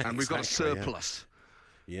 Yeah, and we've got a surplus.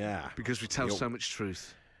 Yeah, because we tell so much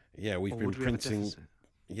truth. Yeah, we've been printing.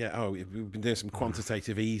 Yeah, we've been doing some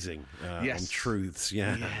quantitative easing on truths.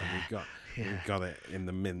 Yeah. We've got it in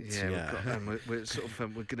the mint. Yeah.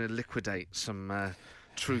 We're going to liquidate some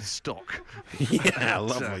truth stock. Yeah,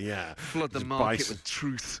 lovely. Yeah, flood the market with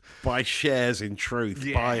truth. Buy shares in truth.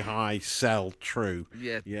 Yeah. Buy high, sell true.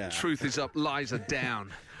 Yeah. Truth is up, lies are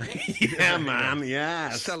down. Yeah, man. Yeah.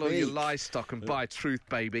 Sell all your lie stock and buy truth,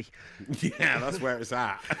 baby. Yeah, that's where it's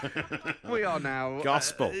at. We are now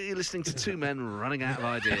gospel. You're listening to two men running out of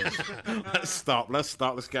ideas. Let's stop. Let's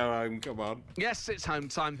go home. Come on. Yes, it's home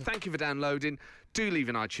time. Thank you for downloading. Do leave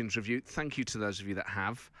an iTunes review. Thank you to those of you that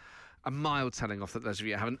have. A mild telling off that those of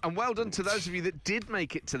you haven't. And well done to those of you that did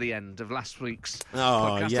make it to the end of last week's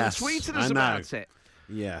podcast yes, and tweeted us about it.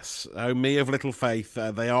 Yes. Oh, me of little faith.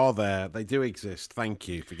 They are there. They do exist. Thank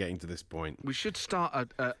you for getting to this point. We should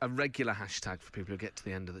start a regular hashtag for people who get to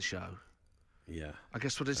the end of the show. Yeah. I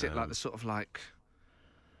guess, what is it? Like the sort of like...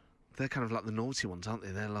 They're kind of like the naughty ones, aren't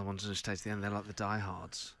they? They're the ones who stay to the end. They're like the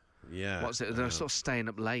diehards. Yeah. What's it? They're sort of staying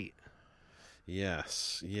up late.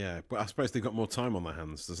 Yes, yeah, but I suppose they've got more time on their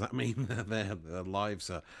hands. Does that mean that their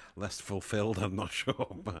lives are less fulfilled? I'm not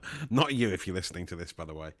sure, but not you if you're listening to this, by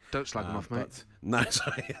the way. Don't slag them off, mate. No,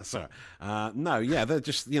 sorry. No, yeah, they're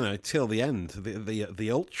just till the end.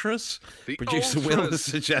 The ultras. The Producer ultras. Will has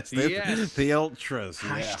suggested the ultras.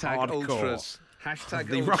 Hashtag ultras. Hashtag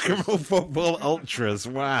the ultras. Rock and Roll Football Ultras.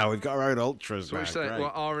 Wow, we've got our own ultras. What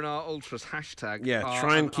R&R ultras? Hashtag. Yeah, R&R.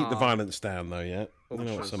 try and keep the violence down though. Yeah, I know what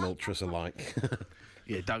Ultras. some ultras are like.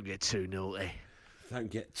 Yeah, don't get too naughty. Don't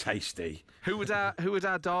get tasty. Who would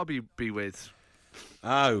our derby be with?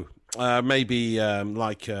 Oh, maybe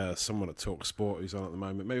like someone at Talk Sport who's on at the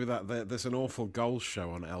moment. Maybe there's an awful goals show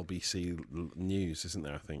on LBC News, isn't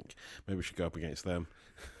there? I think maybe we should go up against them.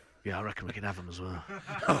 Yeah, I reckon we can have them as well.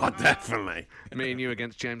 Oh, definitely. Me and you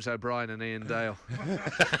against James O'Brien and Ian Dale.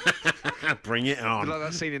 Bring it on. Like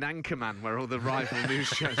that scene in Anchorman where all the rival news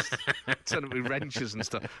shows turn up with wrenches and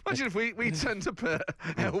stuff. Imagine if we turned up at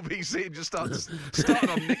LBC and just started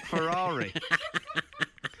on Nick Ferrari.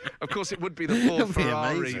 Of course, it would be the Ford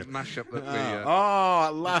Ferrari mashup that we...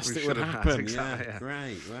 at last it would happen. Exactly, yeah.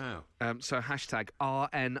 Great, wow. So hashtag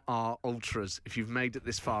RNR Ultras. If you've made it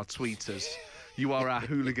this far, tweet us. You are our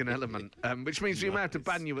hooligan element, which means we may have to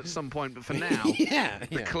ban you at some point, but for now,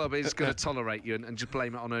 the club is going to tolerate you and just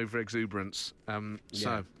blame it on over-exuberance.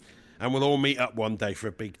 So, and we'll all meet up one day for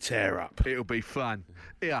a big tear-up. It'll be fun.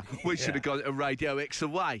 Yeah, we should have gone to Radio X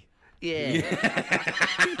away. Yeah.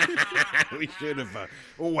 We should have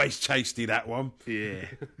always tasty that one. Yeah.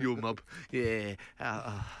 Your mum. Yeah.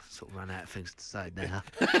 Sort of run out of things to say now.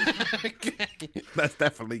 Okay. Let's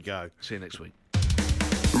definitely go. See you next week.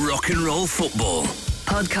 Rock and roll football.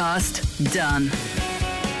 Podcast done.